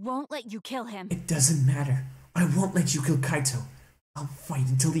 I won't let you kill him. It doesn't matter. I won't let you kill Kaito. I'll fight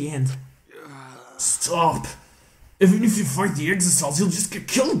until the end. Stop! Even if you fight the Exosols, you'll just get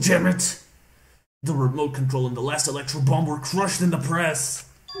killed, damn it! The remote control and the last electro bomb were crushed in the press.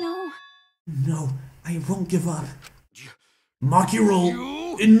 No. No, I won't give up. Maki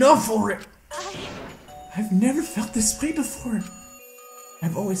roll! Enough for it! I've never felt this way before.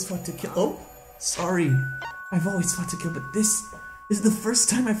 I've always fought to kill. Oh, sorry. I've always fought to kill, but this is the first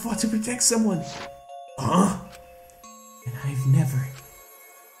time I fought to protect someone. Huh? And I've never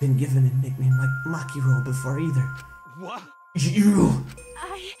been given a nickname like Maki roll before either. What? You!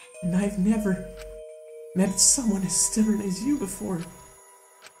 And I've never met someone as stubborn as you before.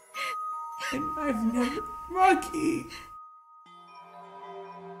 And I've never... Maki!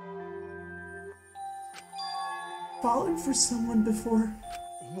 Fallen for someone before.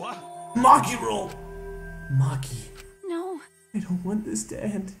 What? Maki roll! Maki, No. I don't want this to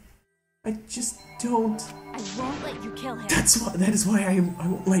end. I just don't. I won't let you kill him. That is why I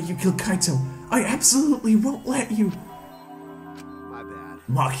won't let you kill Kaito. I absolutely won't let you. My bad.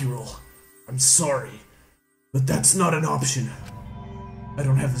 Maki roll, I'm sorry, but that's not an option. I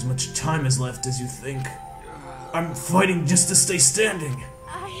don't have as much time as left as you think. I'm fighting just to stay standing.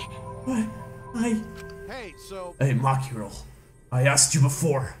 Hey, so... Hey, Maki roll, I asked you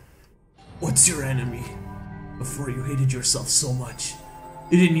before. What's your enemy? Before you hated yourself so much.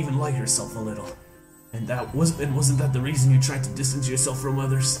 You didn't even like yourself a little. And wasn't that the reason you tried to distance yourself from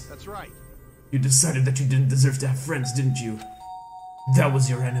others? That's right. You decided that you didn't deserve to have friends, didn't you? That was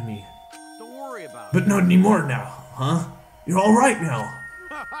your enemy. Don't worry about it. But not anymore now, huh? You're alright now.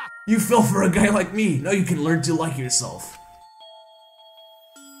 You fell for a guy like me. Now you can learn to like yourself.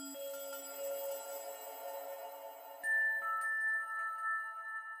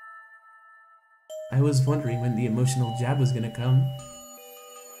 I was wondering when the emotional jab was gonna come.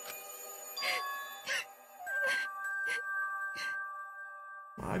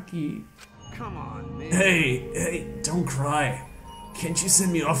 Maki. Come on, man. Hey, don't cry. Can't you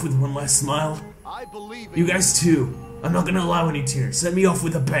send me off with one last smile? I believe in You guys too. I'm not gonna allow any tears. Send me off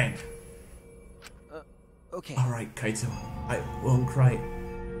with a bang. Okay. Alright, Kaito. I won't cry.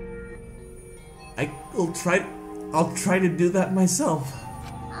 I'll try to do that myself.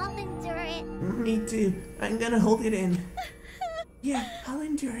 I'll endure it. Me too. I'm gonna hold it in. Yeah, I'll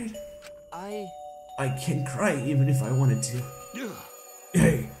endure it. I can cry even if I wanted to.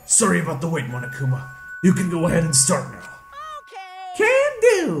 Hey, sorry about the wait, Monokuma. You can go ahead and start now. Okay. Can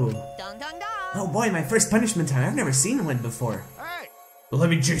do! Dong dong dong. Oh boy, my first punishment time. I've never seen one before. Hey, But let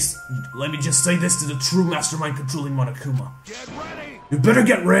me just say this to the true mastermind controlling Monokuma. get ready. You better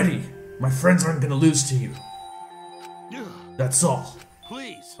get ready. My friends aren't gonna lose to you. That's all.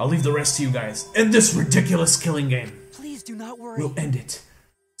 Please. I'll leave the rest to you guys. End this ridiculous killing game. Please do not worry. We'll end it.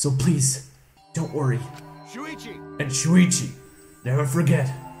 So please, don't worry. Shuichi. And Shuichi, never forget,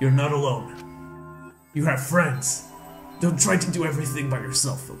 you're not alone. You have friends. Don't try to do everything by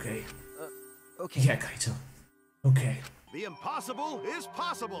yourself, okay? Okay. Yeah, Kaito. Okay. The impossible is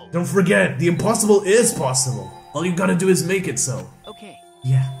possible. Don't forget, the impossible is possible. All you gotta do is make it so. Okay.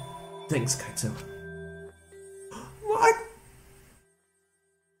 Yeah. Thanks, Kaito. What?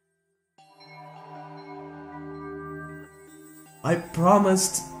 I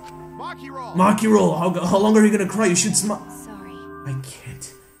promised. Maki roll. Maki roll, how long are you gonna cry? You should smile. Sorry. I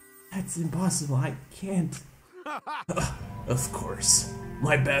can't. That's impossible. I can't. Of course.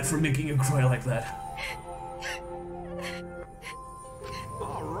 My bad for making you cry like that.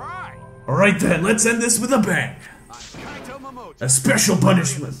 All right. Alright then, let's end this with a bang. I'm Kaito Momoto. A special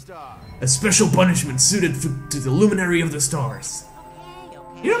punishment. Star. A special punishment suited to the luminary of the stars.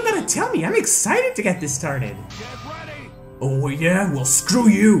 Okay. You don't gotta tell me. I'm excited to get this started. Get ready. Oh yeah? Well, screw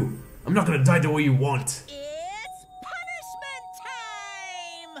you. I'm not gonna die the way you want. It's punishment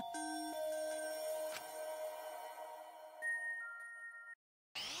time.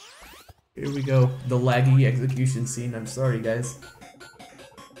 Here we go. The laggy execution scene. I'm sorry, guys.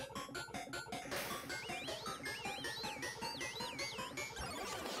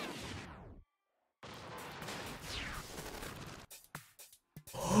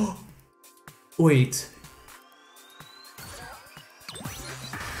 Wait.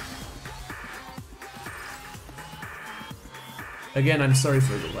 Again, I'm sorry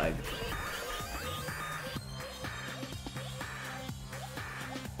for the lag.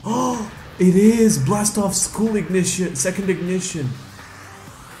 Oh, it is! Blast off school ignition, second ignition.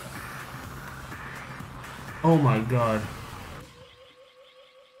 Oh my god.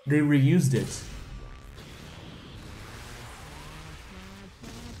 They reused it.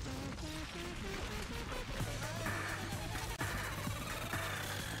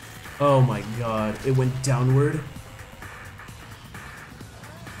 Oh my god, it went downward.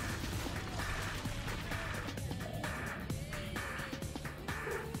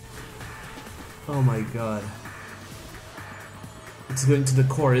 Oh my god. It's going to the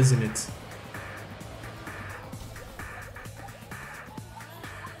core, isn't it?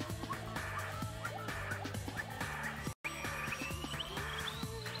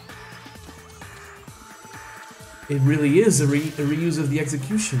 It really is a reuse of the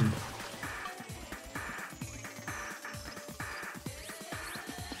execution.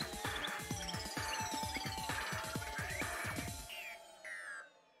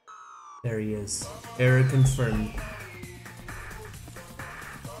 There he is. Error confirmed.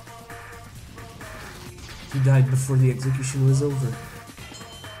 He died before the execution was over.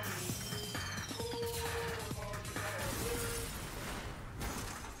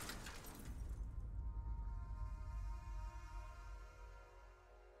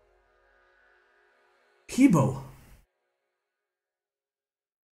 Kibo!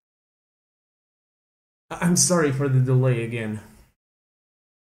 I'm sorry for the delay again.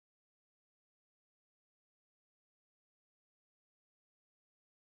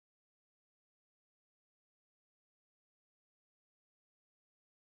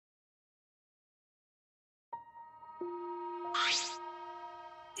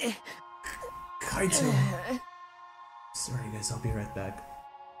 Kaito. Sorry guys, I'll be right back.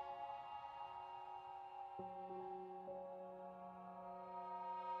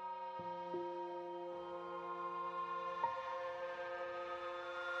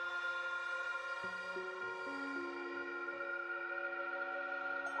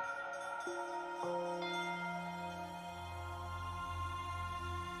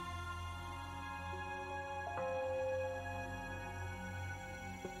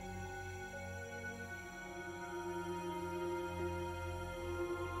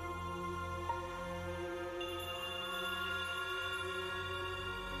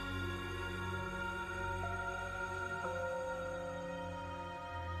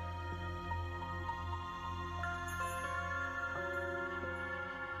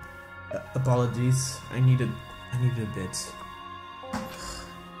 Apologies. I needed a bit.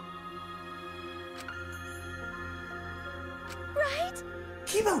 Right?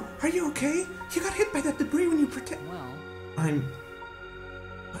 Kibo, are you okay? You got hit by that debris when you protect. Well,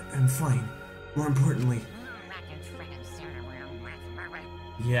 I'm fine. More importantly.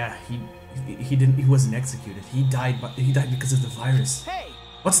 Yeah, he wasn't executed. He died because of the virus. hey!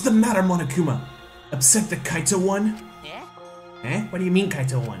 What's the matter, Monokuma? Upset that Kaito won? Eh? Eh? What do you mean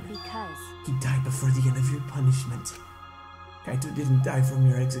Kaito won? Because He died before the end of your punishment. Kaito didn't die from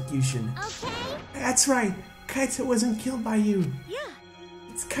your execution. Okay. That's right. Kaito wasn't killed by you. Yeah.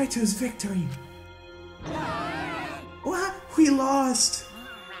 It's Kaito's victory. What? We lost.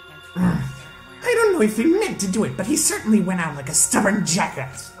 I don't know if he meant to do it, but he certainly went out like a stubborn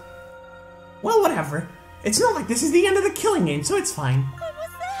jackass. Well, whatever. It's not like this is the end of the killing game, so it's fine. What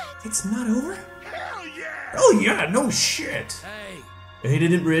was that? It's not over? Hell yeah! Oh yeah, no shit. Hey,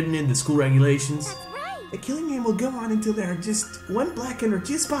 Ain't it written in the school regulations? That's right. The killing game will go on until there are just one blackened or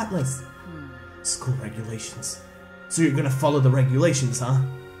two spotless. School regulations. So you're gonna follow the regulations, huh?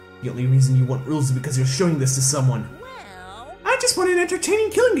 The only reason you want rules is because you're showing this to someone. Well, I just want an entertaining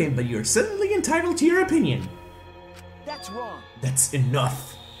killing game, but you're certainly entitled to your opinion. that's wrong. That's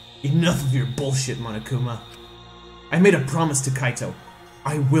enough. Enough of your bullshit, Monokuma. I made a promise to Kaito.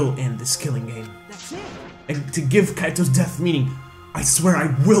 I will end this killing game. That's it. And to give Kaito's death meaning, I swear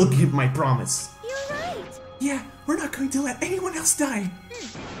I will keep my promise. You're right. Yeah, we're not going to let anyone else die.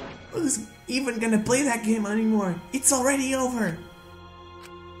 Who's even gonna play that game anymore? It's already over.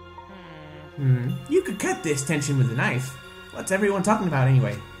 You could cut this tension with a knife. What's everyone talking about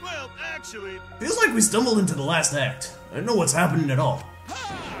anyway? Well, actually, Feels like we stumbled into the last act. I don't know what's happening at all.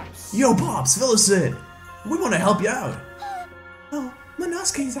 Yo, Pops, Phyllis said. We want to help you out. Oh,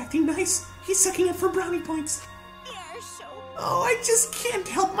 Monosuke is acting nice. He's sucking up for brownie points. you're so... Oh, I just can't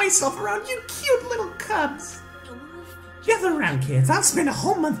help myself around you cute little cubs. Gather around, kids. I'll spend a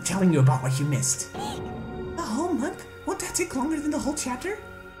whole month telling you about what you missed. A whole month? Won't that take longer than the whole chapter?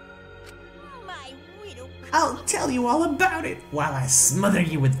 My widow... I'll tell you all about it while I smother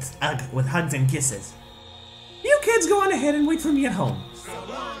you with hugs and kisses. You kids go on ahead and wait for me at home. so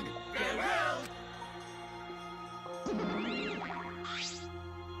long, farewell!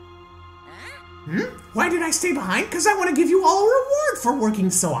 Why did I stay behind? Because I want to give you all a reward for working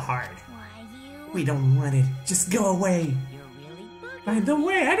so hard. Why, you... We don't want it. Just go away. You're really bugging. By the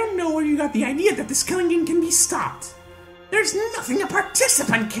way, I don't know where you got the idea that this killing game can be stopped. There's nothing a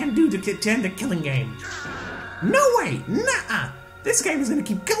participant can do to end the killing game. No way! Nuh-uh! This game is gonna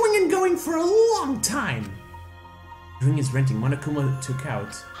keep going and going for a long time. During his renting, Monokuma took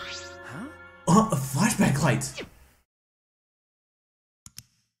out... Huh? Oh, a flashback light!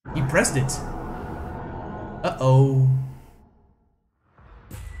 He pressed it. Uh-oh.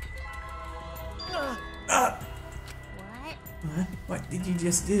 What? What? What did you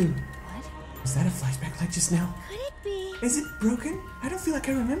just do? what? Was that a flashback light just now? Could it be? Is it broken? I don't feel like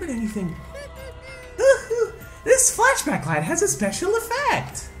I remembered anything. This flashback light has a special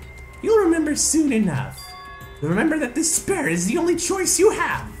effect. You'll remember soon enough. You'll remember that despair is the only choice you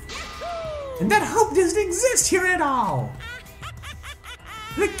have. And that hope doesn't exist here at all.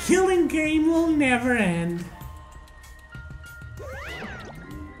 The killing game will never end.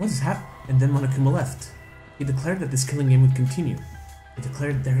 What has happened? And then Monokuma left. He declared that this killing game would continue. He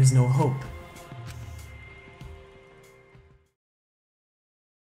declared there is no hope.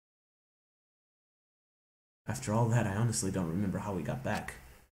 After all that, I honestly don't remember how we got back.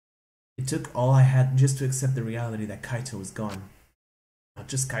 It took all I had just to accept the reality that Kaito was gone. Not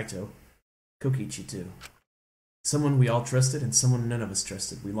just Kaito, Kokichi too. Someone we all trusted and someone none of us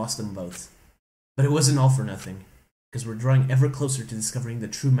trusted. We lost them both. But it wasn't all for nothing, because we're drawing ever closer to discovering the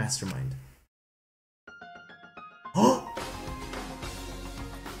true mastermind. Oh!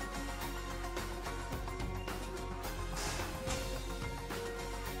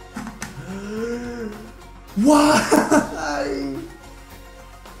 Why?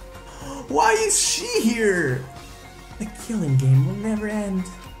 Why is she here? The killing game will never end.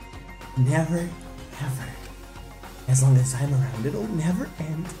 Never, ever. As long as I'm around, it'll never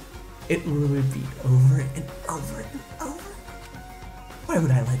end. It will repeat over and over and over. Why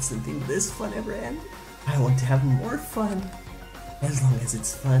would I let something this fun ever end? I want to have more fun. As long as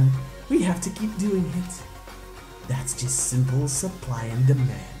it's fun, we have to keep doing it. That's just simple supply and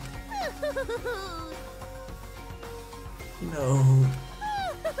demand. No.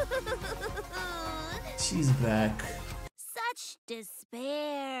 She's back. Such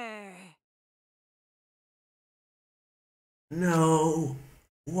despair. No.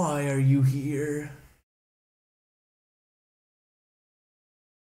 Why are you here?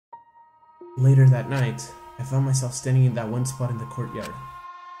 Later that night, I found myself standing in that one spot in the courtyard.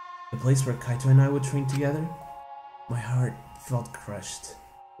 The place where Kaito and I would train together. My heart felt crushed.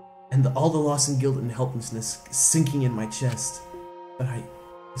 And all the loss and guilt and helplessness sinking in my chest. But I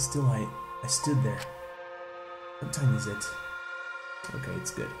stood there. What time is it? Okay,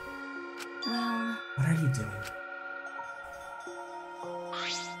 it's good. Well... What are you doing?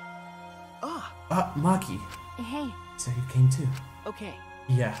 Maki. Hey. So you came too? Okay.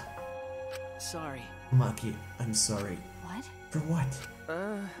 Yeah. Sorry. Maki, I'm sorry. What? For what?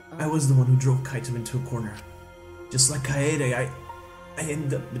 I was the one who drove Kaito into a corner. Just like Kaede, I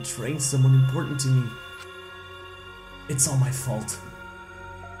ended up betraying someone important to me. It's all my fault.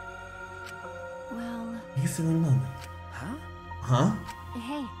 Well... Are you feeling lonely? Huh? Huh?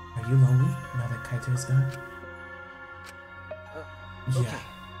 Hey. Are you lonely now that Kaito is gone? Okay. Yeah,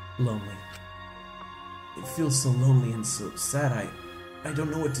 lonely. It feels so lonely and so sad. I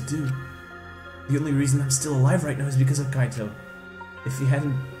don't know what to do. The only reason I'm still alive right now is because of Kaito. If he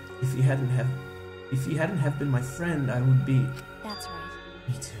hadn't have been my friend, I would be... That's right.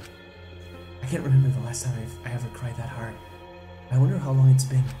 Me too. I can't remember the last time I ever cried that hard. I wonder how long it's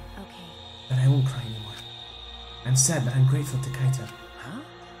been. Okay. But I won't cry anymore. I'm sad, but I'm grateful to Kaito. Huh?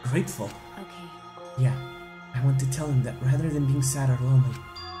 Grateful. Okay. Yeah. I want to tell him that rather than being sad or lonely,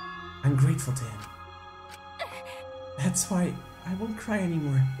 I'm grateful to him. That's why I won't cry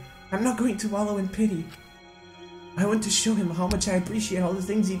anymore. I'm not going to wallow in pity. I want to show him how much I appreciate all the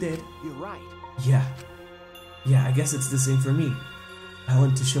things he did. You're right. Yeah. Yeah, I guess it's the same for me. I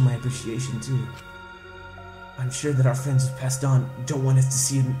want to show my appreciation too. I'm sure that our friends who passed on don't want to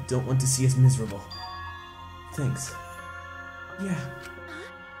see us miserable. Thanks. Yeah.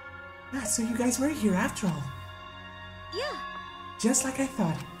 Ah, so you guys were here after all. Yeah. Just like I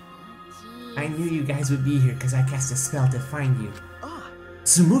thought. I knew you guys would be here because I cast a spell to find you.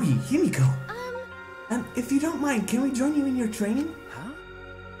 Tsumugi, Himiko. If you don't mind, can we join you in your training? Huh?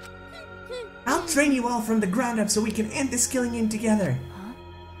 I'll train you all from the ground up so we can end this killing game together. Huh?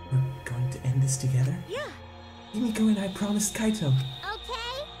 We're going to end this together? Yeah. Himiko and I promised Kaito.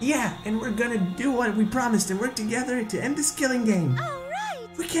 Okay. Yeah, and we're gonna do what we promised and work together to end this killing game. All right.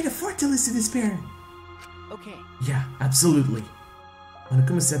 We can't afford to lose to despair. Okay. Yeah, absolutely.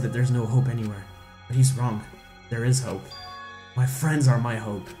 Monokuma said that there's no hope anywhere, but he's wrong. There is hope. My friends are my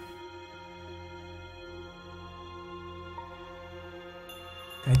hope.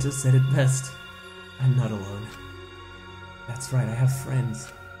 Kaito said it best. I'm not alone. That's right, I have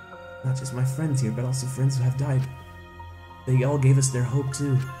friends. Not just my friends here, but also friends who have died. They all gave us their hope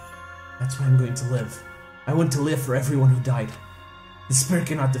too. That's why I'm going to live. I want to live for everyone who died. Despair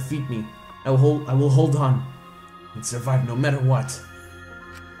cannot defeat me. I will hold on and survive no matter what.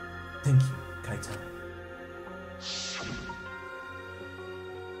 Thank you, Kaito.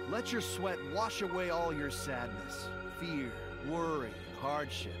 Let your sweat wash away all your sadness, fear, worry, and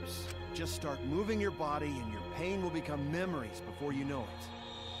hardships. Just start moving your body and your pain will become memories before you know it.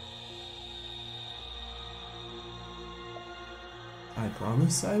 I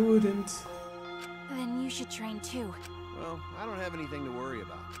promise I wouldn't. Then you should train too. Well, I don't have anything to worry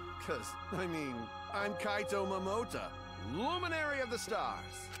about. Cause, I mean, I'm Kaito Momota, Luminary of the Stars.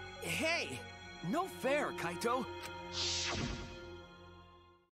 Hey! No fair, Kaito!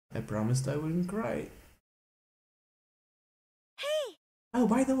 I promised I wouldn't cry. Hey! Oh,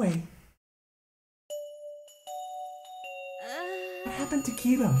 by the way, what happened to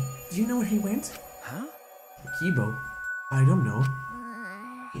Kibo? Do you know where he went? Huh? Kibo? I don't know.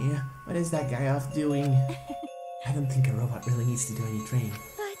 Yeah, what is that guy off doing? I don't think a robot really needs to do any training.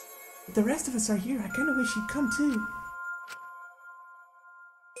 But the rest of us are here. I kinda wish he'd come too.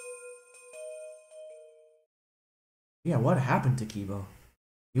 Yeah, what happened to Kibo?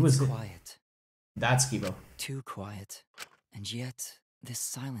 He was quiet. That's Kibo. Too quiet. And yet, this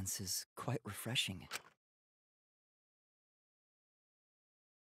silence is quite refreshing.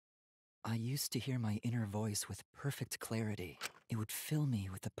 I used to hear my inner voice with perfect clarity. It would fill me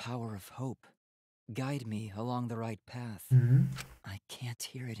with the power of hope, guide me along the right path. I can't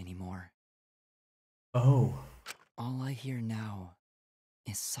hear it anymore. Oh. All I hear now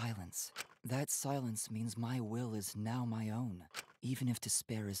is silence. That silence means my will is now my own. Even if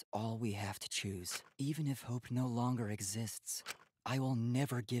despair is all we have to choose, even if hope no longer exists, I will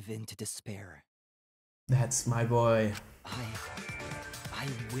never give in to despair. That's my boy. I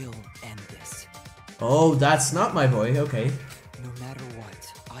will end this. Oh, that's not my boy, okay. No matter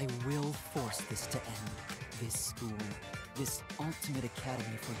what, I will force this to end. This school, this ultimate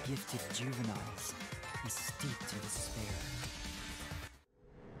academy for gifted juveniles, is steeped in despair.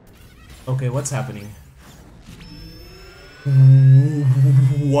 Okay, what's happening?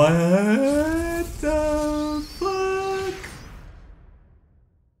 What the fuck?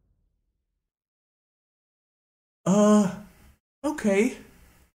 Okay.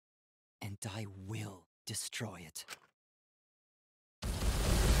 And I will destroy it.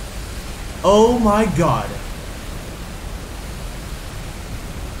 Oh my god.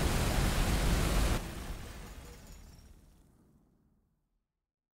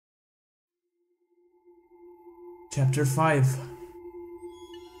 Chapter 5.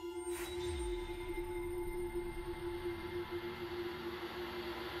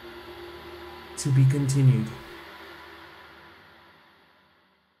 To be continued.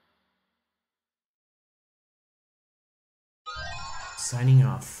 Signing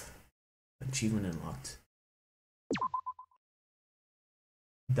off. Achievement unlocked.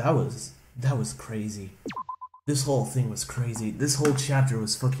 That was crazy. This whole thing was crazy. This whole chapter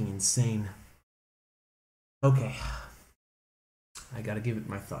was fucking insane. Okay. I gotta give it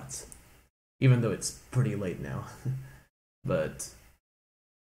my thoughts. Even though it's pretty late now. But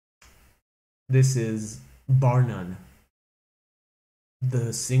this is, bar none,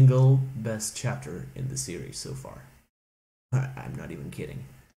 the single best chapter in the series so far. I'm not even kidding.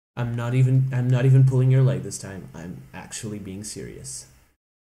 I'm not even pulling your leg this time. I'm actually being serious.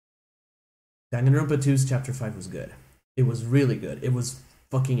 Danganronpa 2's chapter 5 was good. It was really good. It was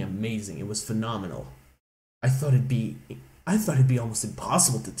fucking amazing. It was phenomenal. I thought it'd be almost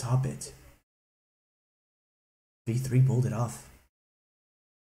impossible to top it. V3 pulled it off.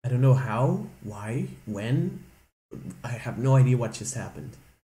 I don't know how, why, when. I have no idea what just happened.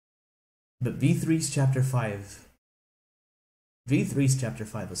 But V3's chapter 5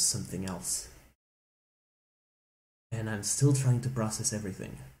 was something else. And I'm still trying to process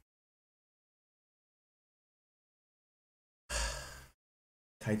everything.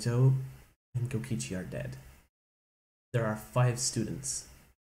 Kaito and Kokichi are dead. There are 5 students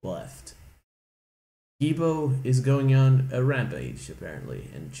left. Kibo is going on a rampage, apparently,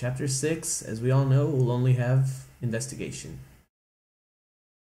 and Chapter 6, as we all know, will only have investigation.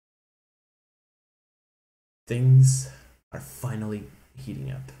 Things are finally heating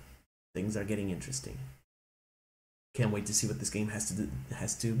up. Things are getting interesting. Can't wait to see what this game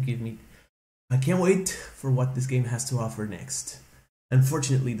has to give me. I can't wait for what this game has to offer next.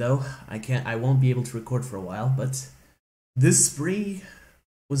 Unfortunately, though, I won't be able to record for a while, but this spree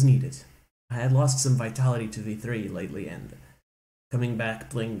was needed. I had lost some vitality to V3 lately, and coming back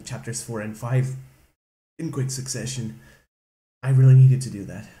playing chapters 4 and 5 in quick succession, I really needed to do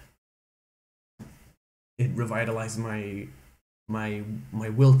that. It revitalized my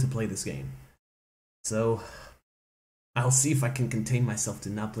will to play this game. So I'll see if I can contain myself to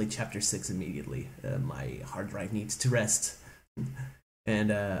not play chapter 6 immediately. My hard drive needs to rest,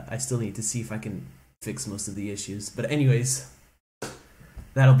 and I still need to see if I can fix most of the issues. But anyways,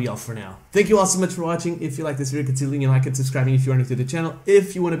 that'll be all for now. Thank you all so much for watching. If you like this video, consider leaving a like and subscribing if you are new to the channel.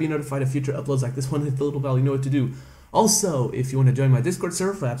 If you want to be notified of future uploads like this one, hit the little bell, you know what to do. Also, if you want to join my Discord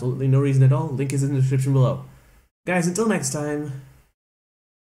server for absolutely no reason at all, link is in the description below. Guys, until next time,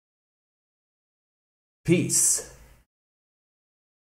 peace.